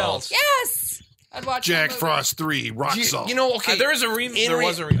salt. shells. Yes, I'd watch Jack that movie. Frost 3, rock salt. you know, okay. There is a there re-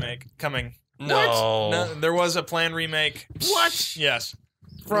 was a remake coming. no. No, there was a planned remake. What? Yes.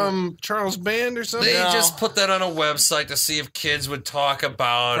 From Charles Band or something? They No. just put that on a website to see if kids would talk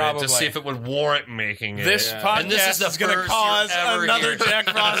about Probably. it, to see if it would warrant making it. This Yeah. podcast And this is the is going to first cause you're ever another hearing. Jack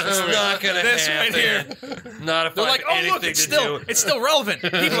Frost It's movie. not going to This happen. right here. Not if They're I like, have oh anything look, it's to still do. it's still relevant.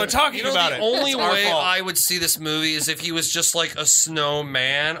 People are talking You know, about the it. only It's our way fault. I would see this movie is if he was just like a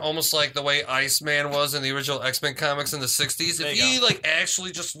snowman, almost like the way Iceman was in the original X-Men comics in the 60s. There If you he go. like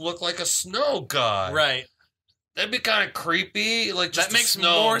actually just looked like a snow god. Right. That'd be kind of creepy. Like just That makes a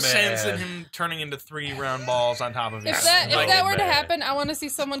snowman. more sense than him turning into 3 round balls on top of each If other. that Snowman. if that were to happen, I want to see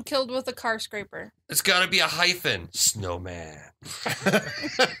someone killed with a car scraper. It's got to be a hyphen. Snowman.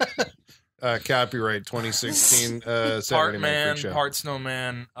 Copyright 2016 part Saturday Night man, Freak Show. part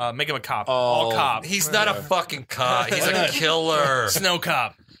snowman. Make him a cop. Oh. All cop. He's not a fucking cop. He's a killer. Snow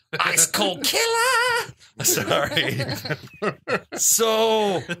cop. Ice cold killer. Sorry.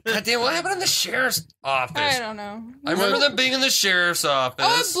 So, goddamn, what happened in the sheriff's office? I don't know. I remember them being in the sheriff's office.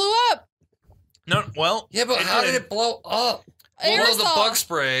 Oh, it blew up. No, well, Yeah, but how did it blow up? Well, the Aerosol. bug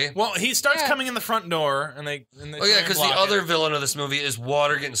spray. Well, he starts Yeah. coming in the front door, and they. Oh yeah, try and because the block other it. villain of this movie is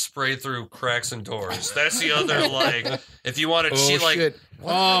water getting sprayed through cracks and doors. That's the other like. If you want to Oh, cheat, like, shit.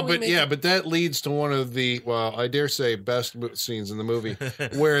 what are Oh, we but making? yeah, but that leads to one of the, well, I dare say, best scenes in the movie,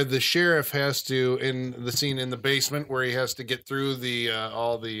 where the sheriff has to, in the scene in the basement, where he has to get through the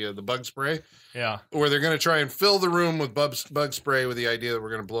all the bug spray, Yeah, where they're going to try and fill the room with bug spray with the idea that we're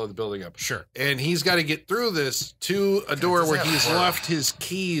going to blow the building up. sure. And he's got to get through this to a door does where that he's work? left his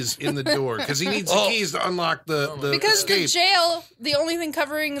keys in the door because he needs the Oh. keys to unlock the Because escape. the jail, the only thing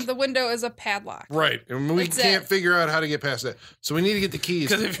covering the window is a padlock. Right, and we That's can't it. figure out how to get past that. So we need to get the keys.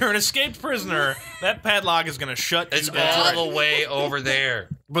 Because if you're an escaped prisoner, that padlock is going to shut It's you down. all the way over there.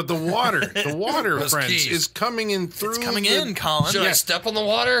 But the water, Those friends, keys. is coming in through. It's coming the- in, Colin. Should I step on the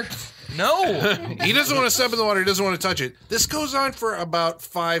water? No. He doesn't want to step in the water. He doesn't want to touch it. This goes on for about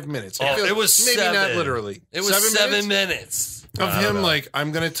 5 minutes. Oh, it was maybe not 7. literally. It was 7 minutes. minutes. Of him, like,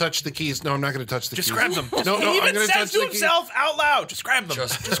 I'm going to touch the keys. No, I'm not going to touch the keys. Just grab them. No, he I'm even going to touch says to the keys. himself out loud, just grab them.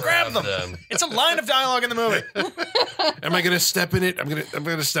 Just grab them. It's a line of dialogue in the movie. Am I going to step in it? I'm going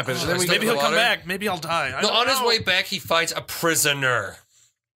to step in it. And then Maybe he'll come back. Maybe I'll die. No, on his way back, he finds a prisoner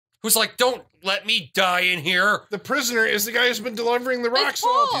who's like, "Don't let me die in here." The prisoner is the guy who's been delivering the rock It's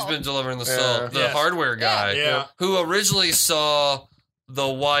salt. Paul. He's been delivering the salt. The Yes. hardware guy, Yeah. who originally saw the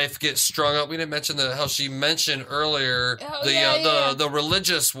wife get strung up. We didn't mention how she mentioned earlier the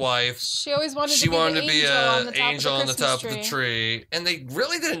religious wife. She always wanted She wanted to be an an angel on the top of the tree, and they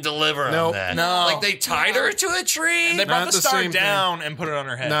really didn't deliver on Nope. that. No. Like they tied her to a tree. And they brought Not the the star same down and put it on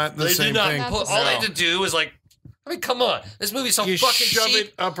her head. Not the They same did not thing. put. All they had to do was like, I mean, come on, this movie's so You fucking shove cheap.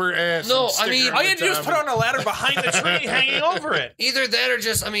 it up her ass. No, and stick I mean, her All on you had to do is top put on a ladder behind the tree hanging over it. Either that or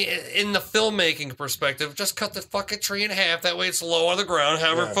just, I mean, in the filmmaking perspective, just cut the fucking tree in half. That way it's low on the ground.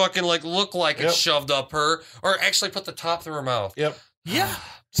 Have her fucking like look like it's shoved up her, or actually put the top through her mouth. Yep. Yeah.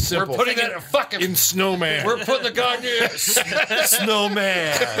 Simple. We're putting it in a fucking. in Snowman. We're putting the goddamn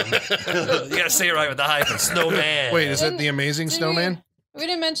snowman. You gotta say it right with the hyphen. Snowman. Wait, is that the Amazing Snowman? We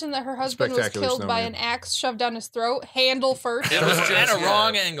didn't mention that her husband was Spectacular killed by snowman. an axe shoved down his throat, handle first. It was just, And a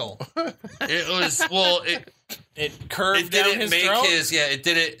wrong angle. It was well. It curved It down didn't his make throat. it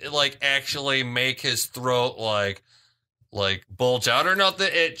didn't like actually make his throat like bulge out or nothing.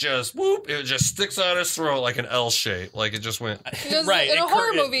 It just it just sticks out his throat like an L shape. Like it just went. Because Right, in a it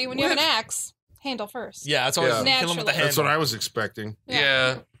horror cur- movie, when you have an axe, handle first. Yeah, it's always Yeah. kill him with the Naturally. handle. That's what I was expecting.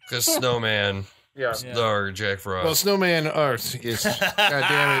 Yeah, because Snowman. Yeah. Or Jack Frost. Well, Snowman is God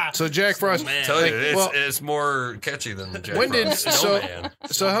damn it. So Jack Frost. Snowman. Tell you, it's, well, it's more catchy than the Jack when did Frost. so Snowman.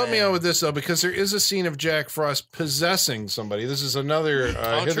 so help me out with this though, because there is a scene of Jack Frost possessing somebody. This is another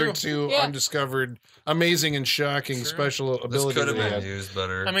true. hitherto Yeah. undiscovered, amazing and shocking special This ability. could have that he been had. used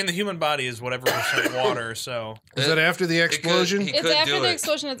better. I mean, the human body is whatever percent water, so. Is that after the explosion? He It's could after do the it.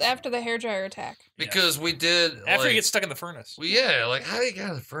 explosion. It's after the hairdryer attack. Because we did. After like, he gets stuck in the furnace. like how do you get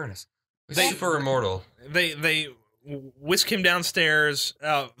out of the furnace? He's super immortal. They whisk him downstairs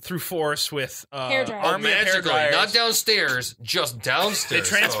through force with Hairdryer. army of Magically, hairdryers. not downstairs, just They downstairs.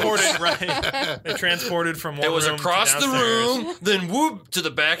 transported right. They transported from one It was room to across the downstairs. room, then whoop to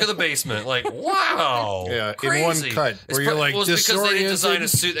the back of the basement. Like, wow. Yeah, Crazy. in one cut, It's where you're like well, it's because they didn't design a disoriented.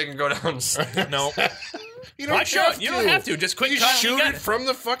 suit that can go down. No, You why don't shoot? have You don't have to. Just quick You cut. shoot you got it from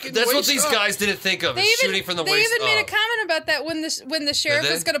the fucking. That's what waist these up. guys didn't think of. They Is even shooting from the they waist even made a up. comment about that when the sheriff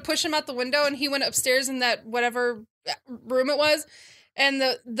they? was going to push him out the window and he went upstairs in that whatever room it was, and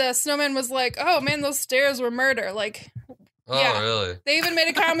the snowman was like, "Oh man, those stairs were murder." Like, Oh, yeah. really? they even made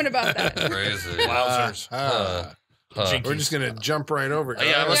a comment about that. Crazy. Wowzers. Huh. We're just gonna jump right over it.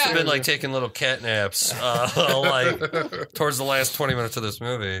 Yeah, I must have Yeah. been like taking little cat naps, like towards the last 20 minutes of this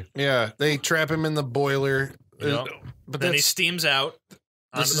movie. Yeah, they trap him in the boiler. Yep. But Then he that's steams out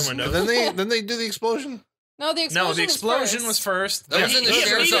onto this the is- window. then they do the explosion. No, the explosion. No, the explosion was first. first. That was in the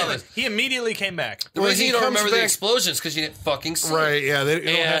sheriff's office. He immediately came back. The Well, reason he you don't comes remember the back- explosions because you didn't fucking see it. Right? Yeah, they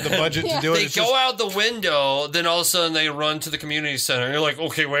don't have the budget to do it. They It's go just- out the window, then all of a sudden they run to the community center. And you're like,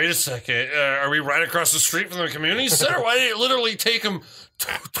 okay, wait a second. Are we right across the street from the community center? Why did it literally take them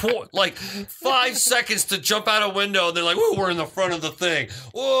like 5 seconds to jump out a window? They're like, whoa, we're in the front of the thing.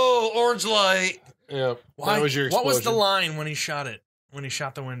 Whoa, orange light. Yeah, Why? that was your What explosion. was the line when he shot it? When he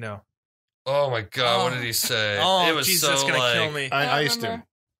shot the window? Oh my God, what Oh. did he say? Oh, it was Jesus, so that's gonna like, kill me. I iced him.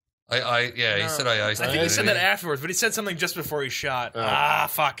 Yeah, he No. said I iced I think him. he said that afterwards, but he said something just before he shot. Oh.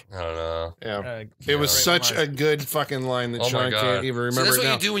 Fuck. I don't know. Yeah, it was great such line. a good fucking line that Oh my Sean God. can't even See, remember that's it what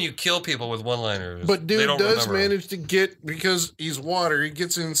now. you do when you kill people with one-liners. But They dude don't does remember 'em. manage to get, because he's water, he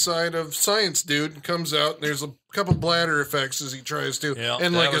gets inside of science dude and comes out, and there's a couple bladder effects as he tries to, Yeah.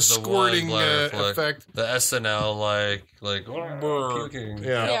 and That like a was the one squirting bladder effect. The SNL like puking.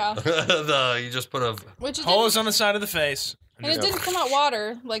 Yeah. Yeah, You just put a which it Hose didn't, on the side of the face. and it didn't come out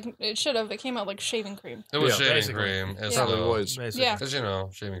water like it should have. It came out like shaving cream. it was Yeah, shaving basically. cream as Yeah. Probably well. was. Basically. Yeah. Because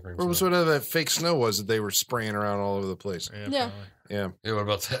shaving cream. What was whatever that fake snow was that they were spraying around all over the place? Yeah. probably. Yeah, Yeah, what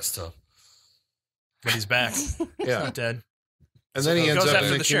about that stuff? But he's back. yeah. Not dead. And then he So ends goes up after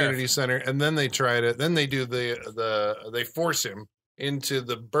in the the sheriff. community center, and then they try to. Then they do they force him into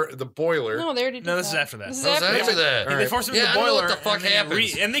the boiler. No, they already did No, this is that. after that. This is That was after that. All They right. force him Yeah, in I the don't know boiler. what the fuck and then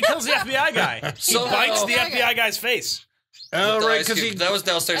happens. and he kills the FBI guy. He So- bites the Oh, FBI guy's face. Oh, The right, ice because cube- he that was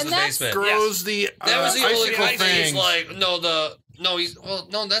downstairs in And the that's- basement. grows the That was the only icicle thing. He's fangs. like,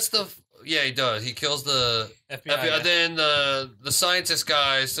 yeah, he does. He kills the FBI. FBI. Then the scientist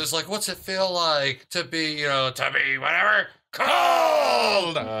guy says like, "What's it feel like to be, to be whatever cold?"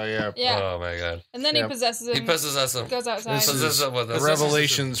 child. Yeah. Yeah. Oh my god. And then Yeah. he possesses him. He possesses him. Goes outside. This is Possesses him with us.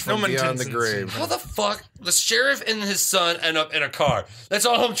 Revelations from beyond the Snomonton. grave. How the fuck the sheriff and his son end up in a car? That's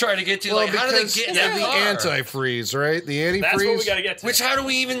all I'm trying to get to. Well, Like, how do they because get in the that car? antifreeze, right? The antifreeze. That's what we got to get to. Which how do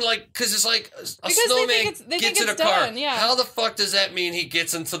we even like? Because it's like a they snowman think they gets think in a it's car. done, yeah. How the fuck does that mean he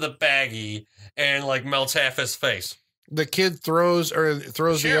gets into the baggie and like melts half his face? The kid throws the Sheriff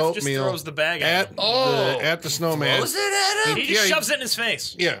just oatmeal throws the bag at him. at the snowman. Throws it at him. He just Yeah, shoves it in his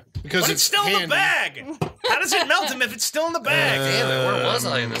face. Yeah, because But it's still in the bag. How does it melt him if it's still in the bag? Damn it! Where was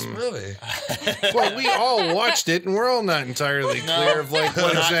I in this movie? Well, we all watched it, and we're all not entirely clear of like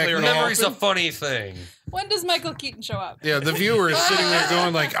what Not exactly clear at all. Memory's a happened. funny thing. When does Michael Keaton show up? Yeah, the viewer is sitting there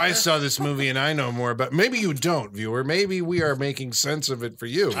going like, I saw this movie and I know more, but maybe you don't, viewer. Maybe we are making sense of it for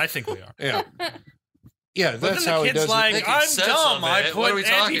you. I think we are. Yeah. Yeah, But that's then how the he kid's does like, Making I'm sense dumb. of I it. What put are we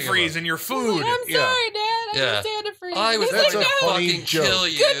talking antifreeze about? in your He's food. like, I'm Yeah. sorry, Dad. I Yeah. understand it for you. I was He's That's going a to funny fucking joke. kill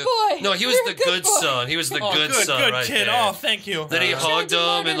you. Good boy. No, he was You're the a good good boy. son. He was the Oh, good son good right kid. there. Oh, thank you. Then he Showed hugged you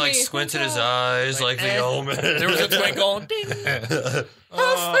more him than and like me. squinted Good his job. eyes like the omen. There was a twinkle. Ding.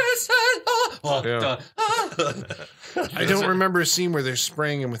 I don't remember a scene where they're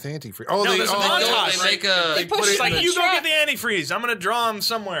spraying him with antifreeze. Oh, No, they, there's a oh, montage. They make a. They push it It's like, in the you go truck. get the antifreeze. I'm going to draw him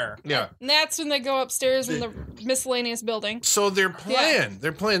somewhere. yeah. And that's when they go upstairs in the miscellaneous building. So they're playing.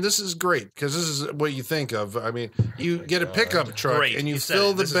 They're playing. This is great because this is what you think of. I mean, you get a pickup truck Great. and you You said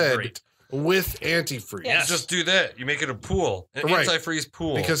fill it. the This is bed great. with antifreeze. Yes. Just do that. You make it a pool, an Right. antifreeze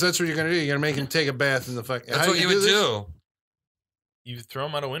pool. Because that's what you're going to do. You're going to make him take a bath in the fuck. that's how what you would this? do. You throw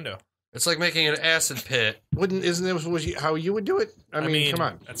him out a window. It's like making an acid pit. Isn't that how you would do it? I mean, come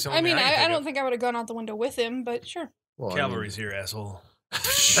on. That's the I only mean, thing I can don't think think I would have gone out the window with him, but sure. Well, of. Cavalry's here, asshole.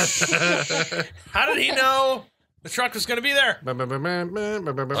 I How did he know the truck was going to be there? mean, I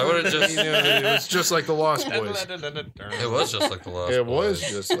would've just- it was just like the Lost Boys. It was just like the last. It was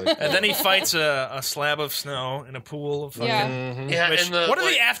just like. And then he fights a slab of snow in a pool of fucking. Yeah. Mhm. Yeah, Which- and the, what are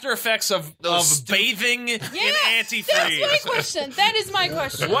like, the after effects of those bathing in That's my antifreeze? question. That is my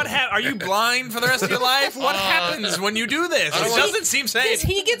question. What are you blind for the rest of your life? What happens when you do this? I It don't doesn't seem Does safe.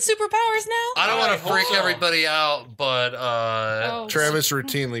 he get superpowers now? I don't want I to hope freak so. everybody out, but Oh, Travis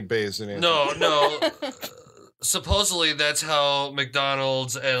routinely bathes in it. no. Supposedly, that's how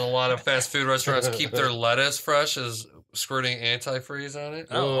McDonald's and a lot of fast food restaurants keep their lettuce fresh, is squirting antifreeze on it.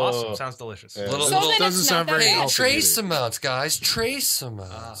 Oh, Oh. awesome. Sounds delicious. Yeah. Little- So little- then doesn't it's sound not very that Hey, bad. healthy. trace amounts, guys. Trace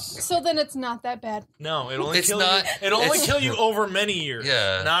amounts. So then it's not that bad. No, it'll only It's kill not- you. It'll only it's- kill you over many years.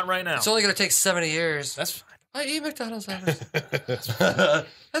 Yeah. Not right now. It's only going to take 70 years. That's fine. I eat McDonald's lettuce.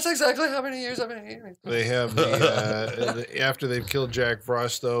 That's exactly how many years I've been eating. They have after they've killed Jack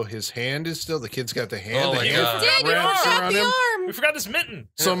Frost, though, his hand is still. The kid's got the hand. Oh the my hand God. Dad, you wraps forgot around the him. We arm. forgot this mitten.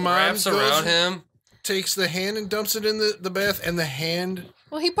 So mom wraps goes, around him. takes the hand and dumps it in the bath, and the hand.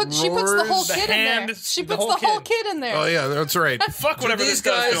 Well, she puts the whole The kid in hand, there. She the puts whole the whole kid. kid in there. Oh yeah, that's right. Fuck whatever These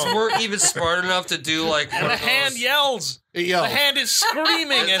this guy's guys doing. weren't even smart enough to do like one And the of hand those- yells. It yells. The hand is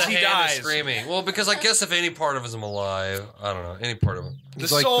screaming The as he hand is dies. screaming. Well, because I guess if any part of him alive, I don't know, any part of him. The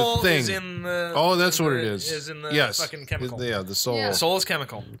It's like the soul thing. is in the. Oh, that's what it is. is. Is in the yes. fucking chemical. Yeah, the soul. Yeah. Soul is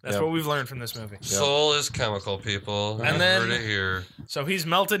chemical. That's Yep. what we've learned from this movie. Soul is chemical, people. And I've then- heard it here. So he's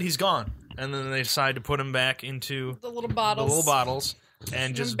melted. He's gone. And then they decide to put him back into The little the bottles. little bottles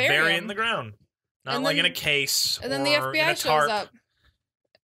and just bury it in the ground. Not And like then- in a case. And then the or in FBI a shows tarp. up.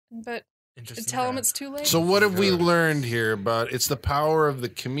 But And just in the tell him ground. it's too late. So what have we learned here about? It's the power of the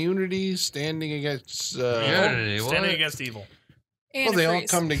community standing against. Community, Standing what? against evil. Well, they all Antifreeze.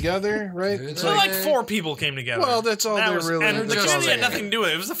 come together, right? Dude, It's So like, like 4 people came together. well, that's all they're really. And the That's all community had they- nothing to do with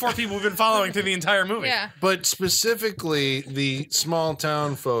it. It was the 4 people we've been following through the entire movie. Yeah. But specifically, the small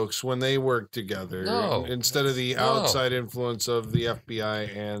town folks when they work together, No. instead of the No. outside influence of the FBI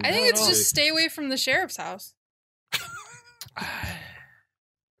and. I think it's No. just stay away from the sheriff's house.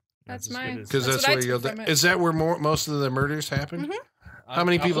 That's as mine. good as- because That's that's what I where you took go. from it. Is that where most of the murders happened? Mhm. How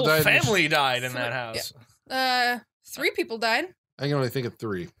many people a whole died in this- family died in that house. 3 people died. I can only think of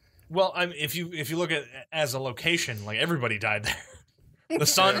 3. Well, I mean, if you look at as a location, like everybody died there. The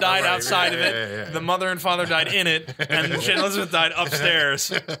son died outside of it. Yeah. The mother and father died in it, and Jane Elizabeth died upstairs.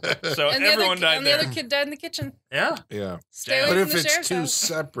 So And everyone died and there. the other kid died in the kitchen. Yeah. Yeah, Stay Yeah. away but from if the it's sheriff's 2 house.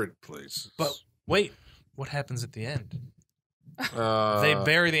 separate places, But wait, what happens at the end? uh, They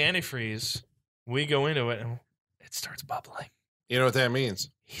bury the antifreeze. We go into it, and it starts bubbling. you know what that means?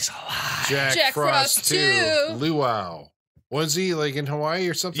 He's alive. Jack Frost Frost 2, 2. Luau. Was he like in Hawaii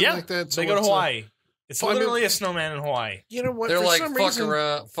or something Yeah, like that? they go to what's Hawaii. It's Well, I mean- literally a snowman in Hawaii. you know what? They're for like, some fuck reason,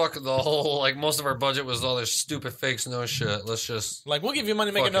 around, fuck the whole, like, most of our budget was all this stupid fake snow shit. Let's just. Like, we'll give you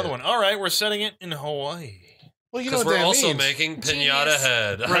money to make Fuck another it. one. All right, we're setting it in Hawaii. Well, you know Because what we're that also means. making Pinata Genius.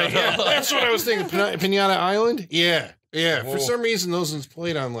 Head. Right, yeah. That's what I was thinking. Pinata Island? Yeah. Yeah. Whoa. For some reason, those ones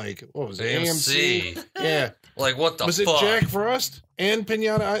played on, like, what was it? AMC? Yeah. Like, what the Was fuck? it Jack Frost and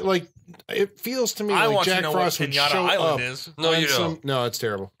Pinata Island? Like, it feels to me I like want Jack to know Frost what would Pinata show Island up is. No, on you don't. No, it's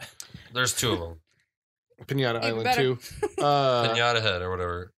terrible. There's 2 of them. Pinata Even Island better. 2. Pinata Head or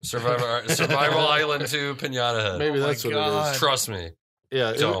whatever. Survival Island 2, Pinata Head. Maybe Oh my that's what it God. is. Trust me.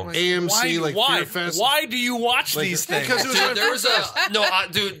 Yeah. Don't. AMC, like Fear Fest. Why do you watch Like, these things? because it was Dude, on there was a no,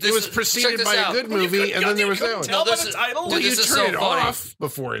 dude. This It was check preceded this by out. a good movie, and then there was that one. Tell No, by this the is- title. Well, Dude, you this is turn so it funny. off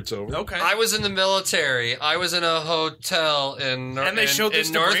before it's over. Okay. I was in the military. I was in a hotel in And they showed this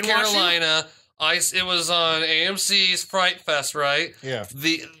in to North brainwash you? Carolina. It was on AMC's Fright Fest, right? Yeah.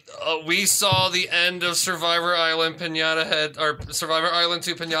 We saw the end of Survivor Island Pinata Head, or Survivor Island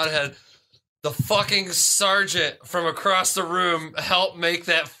 2 Pinata Head. The fucking sergeant from across the room helped make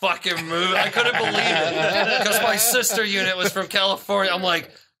that fucking movie. I couldn't believe it because my sister unit was from California. I'm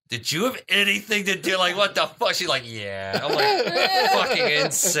like, did you have anything to do? Like, what the fuck? She's like, yeah. I'm like, fucking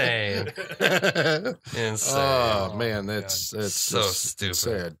insane. Insane. Oh man, that's So just stupid.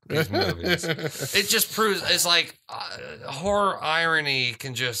 sad. These movies. It just proves it's like horror irony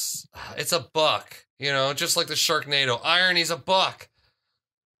can just it's a buck, you know, just like the Sharknado. Irony's a buck,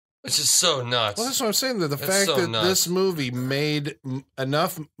 which is so nuts. Well, that's what I'm saying. That the It's fact so that nuts. this movie made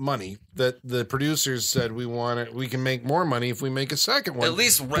enough money that the producers said we want it, we can make more money if we make a second one. At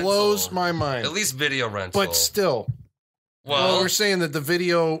least rental. blows my mind. At least video rental. But still, well, we're saying that the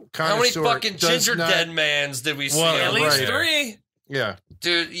video how many connoisseur fucking does ginger not- dead mans did we see? Well, At on least right. there? 3. Yeah.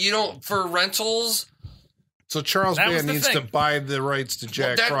 Dude. You don't for rentals. So Charles That was Band the needs thing. to buy the rights to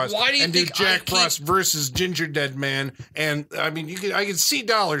Jack that- Frost why do you and do think Jack I keep- Frost versus Ginger Dead Man. And I mean, I can see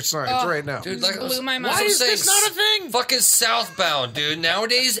dollar signs Oh. right now. Dude, Just blew my mind. Why is this not a thing? Fucking Southbound, dude.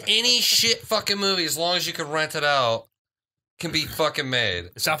 Nowadays, any shit fucking movie, as long as you can rent it out, can be fucking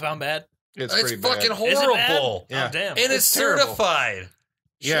made. Is Southbound bad? It's It's pretty fucking bad. Is it bad? horrible. Yeah. Oh, damn. And it's terrible. certified.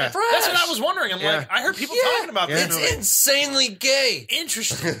 Yeah. Fresh. That's what I was wondering. I'm Yeah. like, I heard people Yeah. talking about Yeah. this It's movie. insanely gay.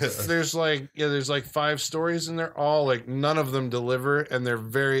 Interesting. There's like 5 stories and they're all like none of them deliver and they're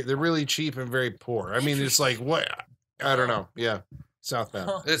really cheap and very poor. I mean, it's like what I don't know. Yeah. Southbound.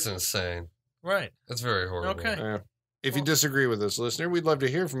 Huh. It's insane. Right. It's very horrible. Okay. Yeah. If you disagree with us, listener, we'd love to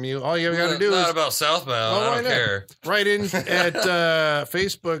hear from you. All you got to do Not is about Southbound. Oh, I why don't not? care. write in at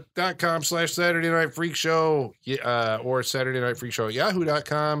facebook.com/Saturday Night Freak Show or Saturday Night Freak Show at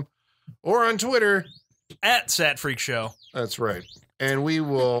yahoo.com or on Twitter. At Sat Freak Show. That's right. And we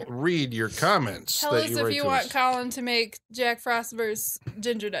will read your comments. Tell that us you if write you to want us. Colin to make Jack Frost versus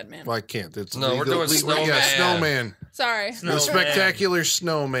Ginger Dead Man. Well, I can't. It's No, we're doing Yeah, Snowman. Snowman. Sorry. Snow- The Snowman. spectacular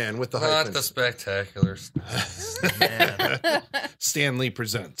snowman with the Not hyphens. the spectacular. Man. Stan Lee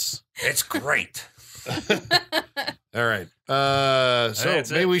presents. It's great. All right. So That's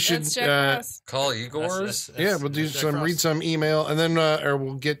maybe it. we should That's Jack Frost. Call Igor's. yeah, we'll do Jack some Frost. read some email and then or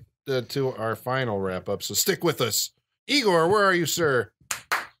we'll get to our final wrap up. So stick with us. Igor, where are you, sir?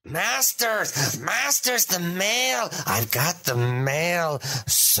 Masters, the mail. I've got the mail.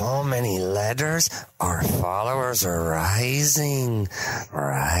 So many letters. Our followers are rising.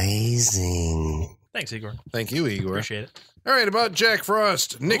 Thanks, Igor. Thank you, Igor. Appreciate it. All right, about Jack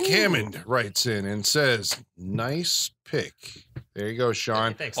Frost, Nick Hammond writes in and says, "Nice pick." There you go,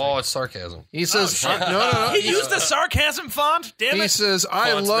 Sean. Thanks. Oh, it's sarcasm. He says, shit. "No." He used the sarcasm font? Damn He it. says, "I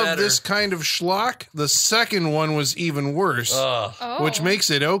Font's love better. this kind of schlock. The second one was even worse." Oh. Which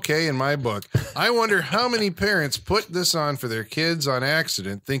makes it okay in my book. I wonder how many parents put this on for their kids on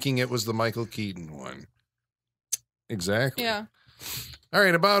accident, thinking it was the Michael Keaton one. Exactly. Yeah. All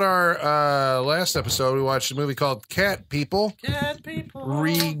right, about our last episode, we watched a movie called Cat People Cat people.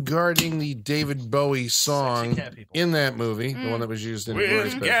 regarding the David Bowie song Sexy cat people. in that movie, the one that was used in With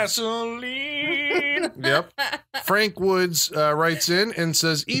Glorious Bastards. gasoline. Yep. Frank Woods writes in and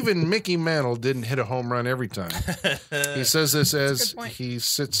says, even Mickey Mantle didn't hit a home run every time. He says this a as good point. he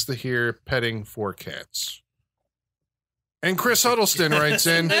sits here petting 4 cats. And Chris Huddleston writes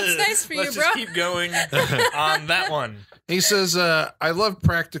in, That's nice for you, Let's bro. just keep going on that one. he says, I love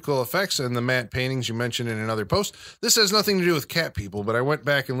practical effects and the matte paintings you mentioned in another post. This has nothing to do with cat people, but I went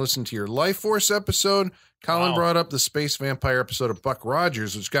back and listened to your Life Force episode. Colin Wow. brought up the space vampire episode of Buck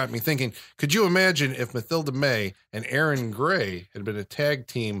Rogers, which got me thinking, could you imagine if Mathilda May and Aaron Gray had been a tag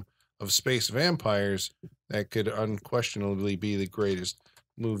team of space vampires? That could unquestionably be the greatest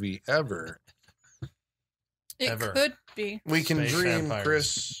movie ever. It Ever. could be. We can Space dream, vampires.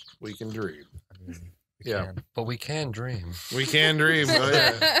 Chris. We can dream. Yeah. But we can dream. We can dream. Oh,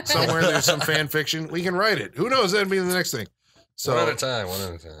 yeah. Somewhere there's some fan fiction. We can write it. Who knows? That'd be the next thing. So one at a time.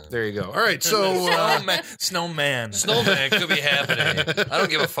 there you go. All right, so Snowman. Snowman could be happening. I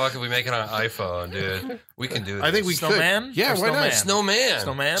don't give a fuck if we make it on iPhone, dude. We can do this. I think we Snowman? could. Yeah, Or why not? Snowman.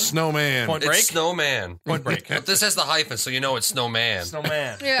 Snowman. Point break? It's Snowman. Point break. But this has the hyphen, so you know it's Snowman.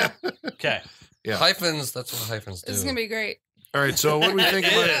 Snowman. Yeah, Okay. Yeah. Hyphens, that's what hyphens do. this is gonna be great. All right, so what do we think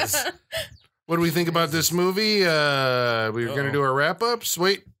It about is. what do we think about this movie? We're going to do our wrap ups.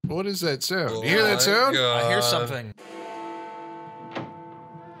 Wait, what is that sound? You hear that sound? I hear something.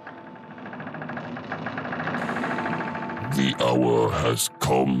 The hour has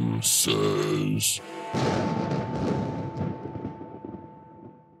come, sirs.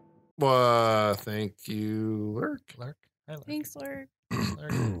 Thank you, Lurk. Lurk. Hi, Lurk. Thanks, Lord.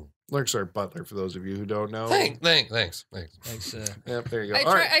 Lurk. Lurk's our butler, for those of you who don't know. Thanks. Thanks. Yep, there you go. I,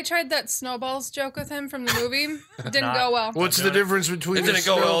 All right. I tried that snowballs joke with him from the movie. Didn't Not- go well. What's the difference between It the didn't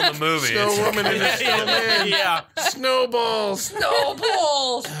go well in the movie. snow woman and a snowman? Yeah. Snowballs.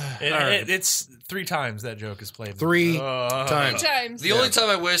 Snowballs. It's 3 times that joke is played. Three Uh, times. Times. The only time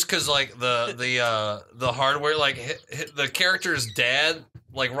I wish, because like the hardware, like hit the character's dad,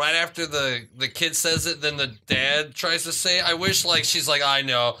 like right after the kid says it, then the dad tries to say it. I wish like she's like, I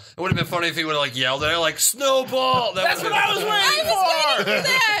know. It would have been funny if he would have like yelled at her like snowball. That's what I was waiting for.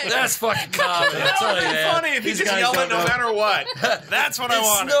 That. That's fucking comedy. That would have been funny if he These just guys yelled it don't no know. matter what. That's what I It's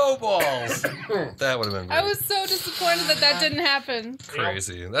wanted. snowballs. That would have been I was so disappointed that didn't happen.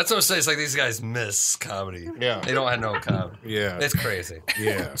 crazy. That's what I'm saying. It's like these guys miss comedy. Yeah. They don't have no comedy. Yeah. It's crazy.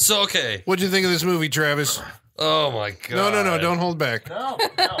 Yeah. So okay. What'd you think of this movie, Travis? Oh my god. No, don't hold back. No.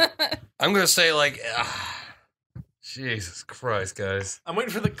 I'm gonna say like, Jesus Christ, guys, I'm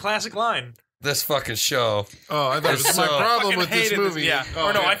waiting for the classic line. this fucking show. Oh, I thought it was It's my so- problem Fucking with this hated movie. Yeah. Oh,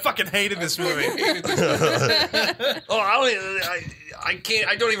 or no, yeah. I fucking hated this movie.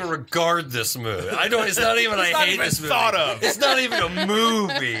 I don't even regard this movie. It's not even It's I not hate even this movie. thought of. It's not even a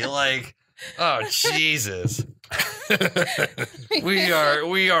movie. Like, oh Jesus. We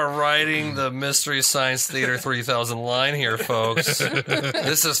are riding the Mystery Science Theater 3000 line here, folks.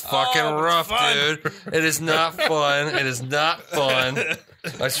 This is fucking rough, fun. dude. It is not fun. It is not fun.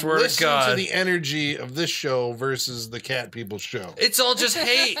 I swear to Listen God. to the energy of this show versus the Cat People show. It's all just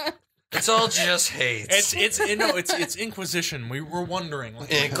hate. It's all just hate. It's Inquisition. We were wondering like,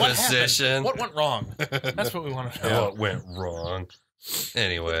 Inquisition. What went wrong? That's what we want to know. What went wrong?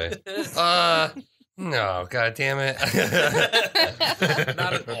 Anyway. No, god damn it.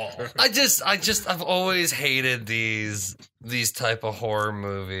 Not at all. I've always hated these type of horror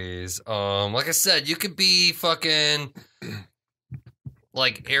movies. Like I said, you could be fucking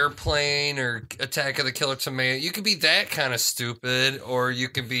like Airplane or Attack of the Killer Tomato. You could be that kind of stupid, or you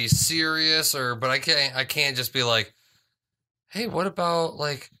could be serious, but I can't just be like, hey, what about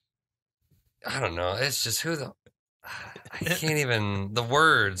like, I don't know. It's just I can't even, the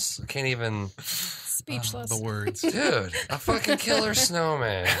words, I can't even. Speechless. The words. Dude, a fucking killer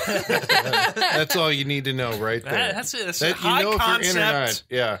snowman. That's all you need to know right there. That's it. It's That a high you know concept. if you're in or not.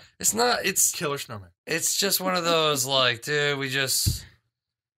 Yeah. It's Killer snowman. It's just one of those like, dude, it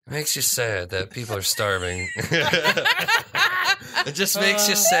makes you sad that people are starving. It just makes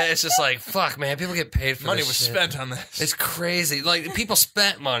you sad. It's just like, fuck, man, people get paid for Money this was shit. spent on this. It's crazy. Like, people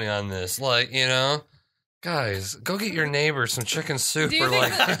spent money on this. Like, you know, guys, go get your neighbor some chicken soup Do you or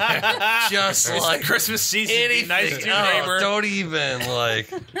think like just It's like Christmas season. Be anything. nice to your neighbor. Don't even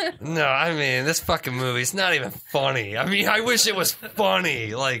like. No, I mean, this fucking movie. It's not even funny. I mean, I wish it was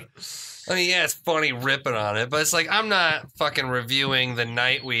funny. Like, I mean, yeah, it's funny ripping on it, but it's like I'm not fucking reviewing the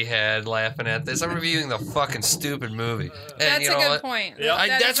night we had laughing at this. I'm reviewing the fucking stupid movie. And That's you a know good what? point. Yep.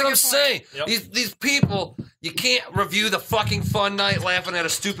 That That's is a what I'm good saying. Yep. These people, you can't review the fucking fun night laughing at a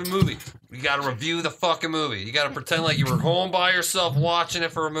stupid movie. You got to review the fucking movie. You got to pretend like you were home by yourself watching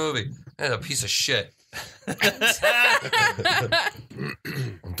it for a movie. That's a piece of shit.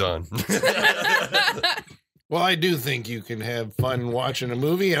 I'm done. Well, I do think you can have fun watching a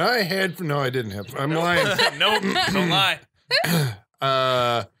movie, and I had. No, I didn't have. I'm lying. Nope. Don't lie.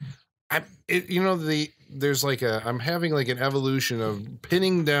 There's like I'm having like an evolution of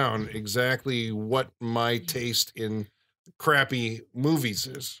pinning down exactly what my taste in crappy movies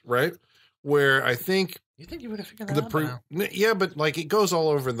is, right? Where I think You think you would have figured that out by now? yeah, but like it goes all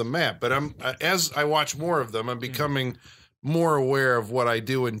over the map. But as I watch more of them, I'm becoming more aware of what I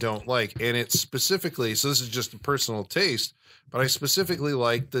do and don't like, and it's specifically. So this is just a personal taste, but I specifically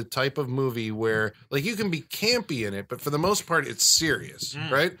like the type of movie where like you can be campy in it, but for the most part, it's serious,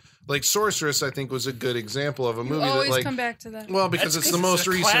 right? Like Sorceress, I think was a good example of a movie You always that like. come back to that. Well, because That's it's the 'cause most it's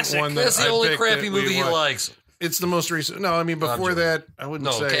a recent classic. one. That That's the I only picked crappy that we movie he watched. likes. It's the most recent. No, I mean before that, I wouldn't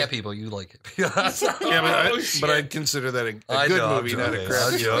No, say. Cat People, you like it. But I'd consider that a good movie, not a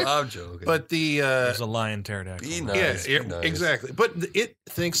crap show. I'm joking. But There's a lion pterodactyl. Be nice. yeah, be nice. exactly. But it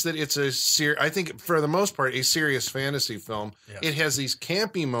thinks that it's I think for the most part, a serious fantasy film. Yes. It has these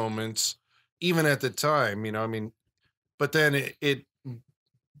campy moments, even at the time. I mean, but then it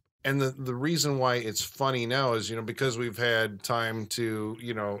and the reason why it's funny now is because we've had time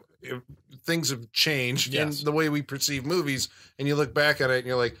to things have changed in the way we perceive movies, and you look back at it and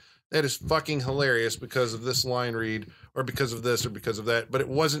you're like, that is fucking hilarious because of this line read or because of this or because of that, but it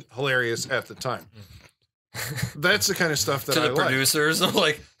wasn't hilarious at the time. That's the kind of stuff that to I the like. producers, I'm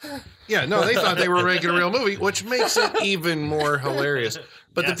like, Yeah, no, they thought they were making a real movie, which makes it even more hilarious.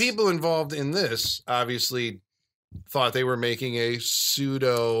 But the people involved in this obviously thought they were making a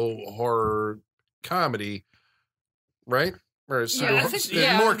pseudo horror comedy, right? Or a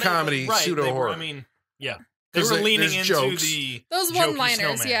pseudo more comedy, pseudo horror. I mean, they were leaning into jokes. Those jokey one-liners.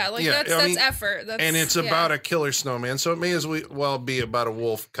 snowman. Yeah, like Yeah, that's effort. That's, And it's about a killer snowman, so it may as well be about a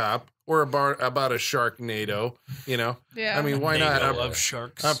wolf cop or about a Sharknado. Yeah. I mean, why not? I love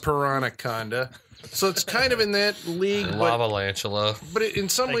sharks. A piranhaconda. So it's kind of in that league, lava lantula. but in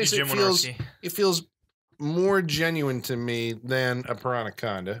some Thank ways you, it Jim feels more genuine to me than a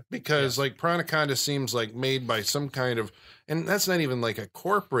piranhaconda, because like piranhaconda seems like made by some kind of, and that's not even like a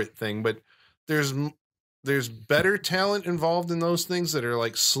corporate thing, but there's better talent involved in those things that are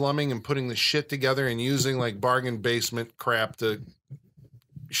like slumming and putting the shit together and using like bargain basement crap to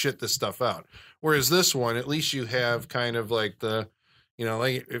shit this stuff out. Whereas this one, at least you have kind of like the,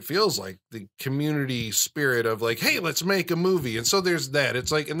 like it feels like the community spirit of like, hey, let's make a movie. And so there's that.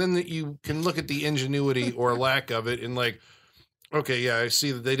 It's like, and then you can look at the ingenuity or lack of it and like, okay, yeah, I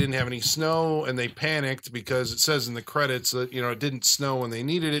see that they didn't have any snow and they panicked because it says in the credits that, it didn't snow when they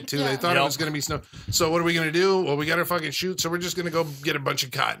needed it to. Yeah. They thought it was going to be snow. So what are we going to do? Well, we got to fucking shoot. So we're just going to go get a bunch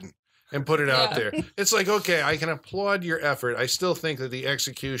of cotton and put it out there. It's like, okay, I can applaud your effort. I still think that the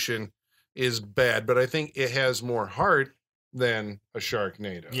execution is bad, but I think it has more heart than a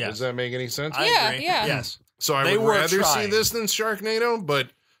Sharknado. Yes. Does that make any sense? I Yeah, agree. yeah. Yes. So I They would were rather see trying. this than Sharknado, but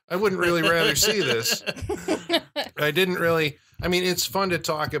I wouldn't really rather see this. I didn't really. I mean, it's fun to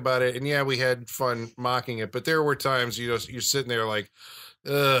talk about it, and yeah, we had fun mocking it, but there were times, you're sitting there like,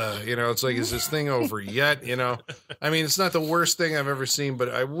 it's like, is this thing over yet? I mean, it's not the worst thing I've ever seen, but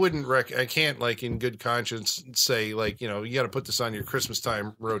I wouldn't I can't like in good conscience say like, you got to put this on your Christmas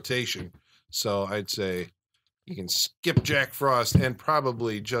time rotation. So I'd say you can skip Jack Frost, and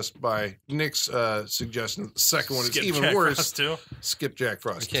probably just by Nick's suggestion, the second one is Skip even Jack worse. Frost too. Skip Jack I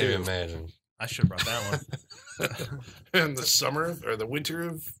Frost can't too. even imagine. I should have brought that one. And the summer or the winter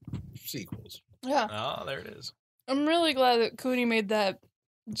of sequels. Yeah. Oh, there it is. I'm really glad that Cooney made that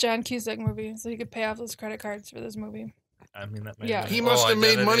John Cusack movie so he could pay off those credit cards for this movie. I mean, that. Yeah. He must have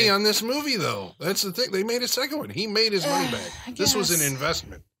made Identity. money on this movie, though. That's the thing. They made a second one. He made his money I back. This was an guess.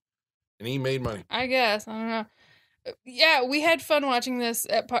 investment, and he made money. I guess. I don't know. Yeah, we had fun watching this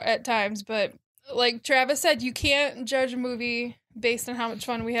at times, but like Travis said, you can't judge a movie based on how much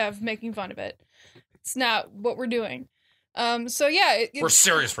fun we have making fun of it. It's not what we're doing. So yeah, We're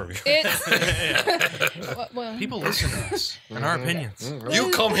serious for you. Well, People listen to us and our opinions You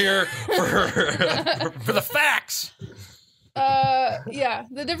come here for for the facts. yeah,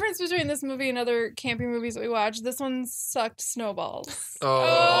 the difference between this movie and other camping movies that we watch, this one sucked snowballs.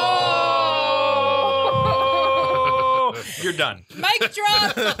 Oh. You're done. Mic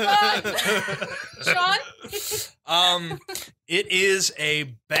drop. Sean? It is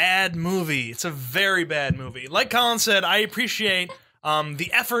a bad movie. It's a very bad movie. Like Colin said, I appreciate the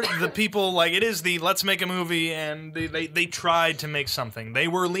effort. The people it is the let's make a movie, and they tried to make something. They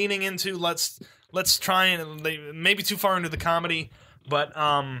were leaning into let's try, and they maybe too far into the comedy, but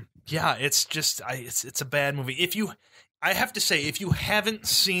yeah, it's just it's a bad movie. I have to say, if you haven't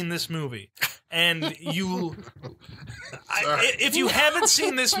seen this movie, and if you haven't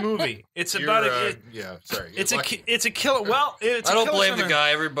seen this movie, it's about sorry. it's a killer. Well, it's I a don't killer blame the cinema.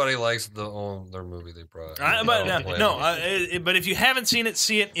 guy. Everybody likes their movie they brought. But if you haven't seen it,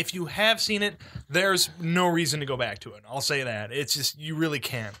 see it. If you have seen it, there's no reason to go back to it. I'll say that. It's just you really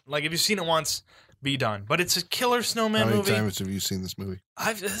can't. Like if you've seen it once, be done. But it's a killer snowman How many movie. times have you seen this movie?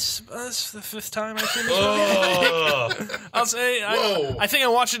 This is the fifth time I've seen this Oh. movie. I'll say, Whoa. I think I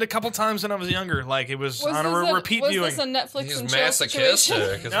watched it a couple times when I was younger. Like, it was on a repeat viewing. Was this a Netflix He's and chill situation?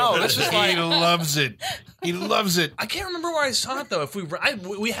 masochistic. No, this is like... He loves it. He loves it. I can't remember where I saw it, though. If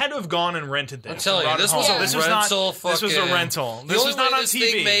we had to have gone and rented this. I'm telling you, this Brought was it a home. This rental. was not, This was a rental. The This only was not way on this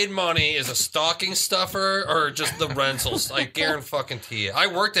TV. thing made money is a stocking stuffer or just the rentals. I guarantee you. I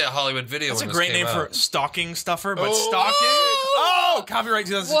worked at Hollywood Video. That's a when this great came name out. for stocking stuffer, but Oh. stocking. Oh, copyright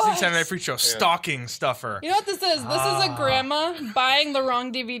 2016 What? Saturday Night Freak Show. Stocking stuffer. You know what this is? This is a grandma buying the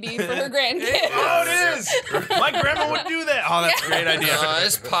wrong DVD for her grandkids. Oh, it is. My grandma would do that. Oh, that's a great idea.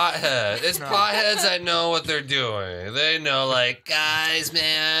 It's pothead. It's potheads that know what they're doing. They know, like, guys,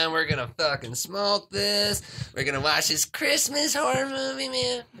 man, we're gonna fucking smoke this. We're gonna watch this Christmas horror movie,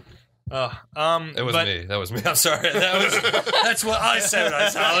 man. It was me. That was me. I'm sorry. That's what I said when I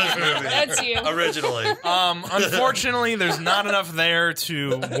saw this movie. That's you. Originally. Unfortunately, there's not enough there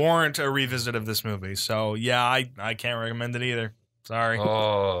to warrant a revisit of this movie. So, yeah, I can't recommend it either. Sorry.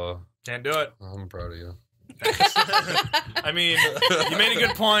 Oh, Can't do it. I'm proud of you. I mean, you made a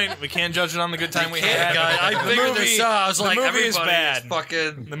good point. We can't judge it on the good time we had. Guys, I The figured movie- this out. I was the like, movie everybody is bad.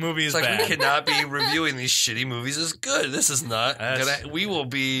 fucking. The movie is It's like bad. we cannot be reviewing these shitty movies as good. This is not That's- gonna. We will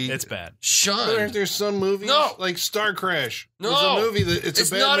be. It's bad. shunned. Aren't there some movies No. like Star Crash? No, There's a movie that it's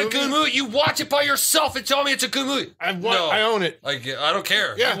a bad not movie. a good movie. You watch it by yourself and tell me it's a good movie. I own it. Like, I don't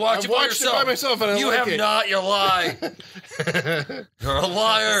care. Yeah, you watch I've it by watched yourself. it by myself and I you like have it. not. You lie. You're a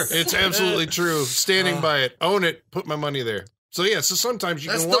liar. It's absolutely true. Standing by it. Own it. Put my money there. So yeah, so sometimes you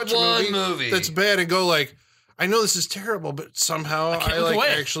That's can the watch one a movie. that's bad and go like, I know this is terrible, but somehow can't I look like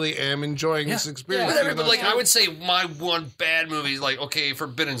away. actually am enjoying this experience. Whatever, even but though like it's I would say, my one bad movie is like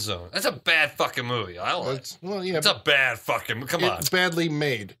Forbidden Zone. That's a bad fucking movie. I like. It's, well, yeah, It's a bad fucking. Come on. it's badly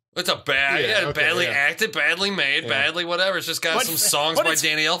made. It's a bad, Yeah, okay, badly yeah. acted, badly made, badly whatever. It's just got But- some songs but by it's-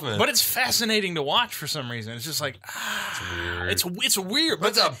 Danny Elfman. But it's fascinating to watch for some reason. It's just like, weird. it's weird. But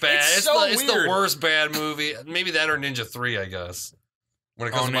It's a bad. It's, so it's weird. the worst bad movie. Maybe that or Ninja 3, I guess. When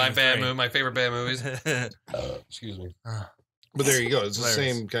it comes to my Ninja bad 3. movie, my favorite bad movies. Excuse me. But there you go. It's the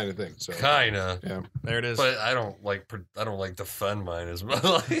Hilarious. same kind of thing. So Kinda. yeah. There it is. But I don't like defend mine as much.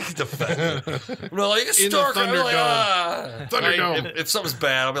 Like defend it. I'm not like it's In the dark. I'm like, Thunderdome. Thunderdome. If something's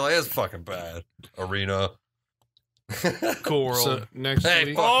bad, I'll be like, it's fucking bad. Arena. Cool world. So next Hey,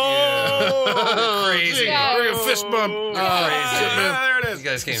 week. fuck Oh, Crazy. Yeah. We're gonna fist bump. there it You is.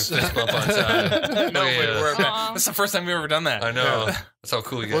 guys came fist bump on time. No, Look at you. we're back. Aw. That's the first time we've ever done that. I know. That's how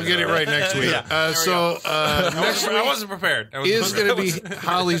cool you guys We'll get it are. right next week. Yeah. There we So next I week wasn't prepared. I wasn't is prepared. going to be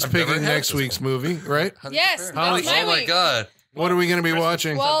Holly's I've never picking had next this week's movie, right? Yes, Holly- that's my Oh my week. god. What are we going to be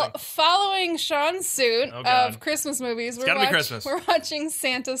watching? Well, following Sean's suit Oh, God. of Christmas movies, gotta be Christmas. we're watching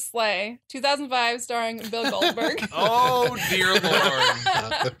Santa's Sleigh, 2005, starring Bill Goldberg. Oh, dear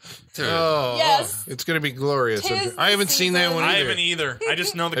Lord. Dude. Oh, Yes. it's going to be glorious. Tis I haven't seen that season. one I either. haven't either. I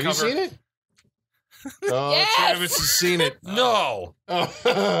just know the Have cover. you seen it? Oh, Yes! Travis has seen it. No. Oh. Tis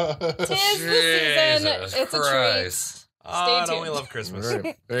the season. Jesus It's a Christ. Oh, Stay don't we tuned. love Christmas? All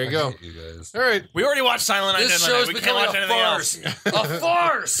right, there you I go. hate you guys. All right. We already watched Silent Night. This Deadly Night. show's We can't becoming watch a anything farce. else. A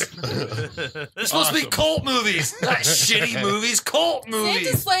farce. It's supposed to be cult movies, not shitty movies. Cult Santa's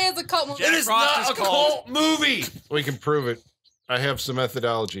movies. Sleigh is a cult movie. It is Frost not is a cult. cult movie. We can prove it. I have some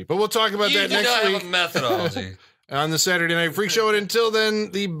methodology, but we'll talk about You that do next not week have a methodology. on the Saturday Night Freak Show. And until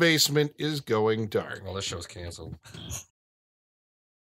then, the basement is going dark. Well, this show's canceled.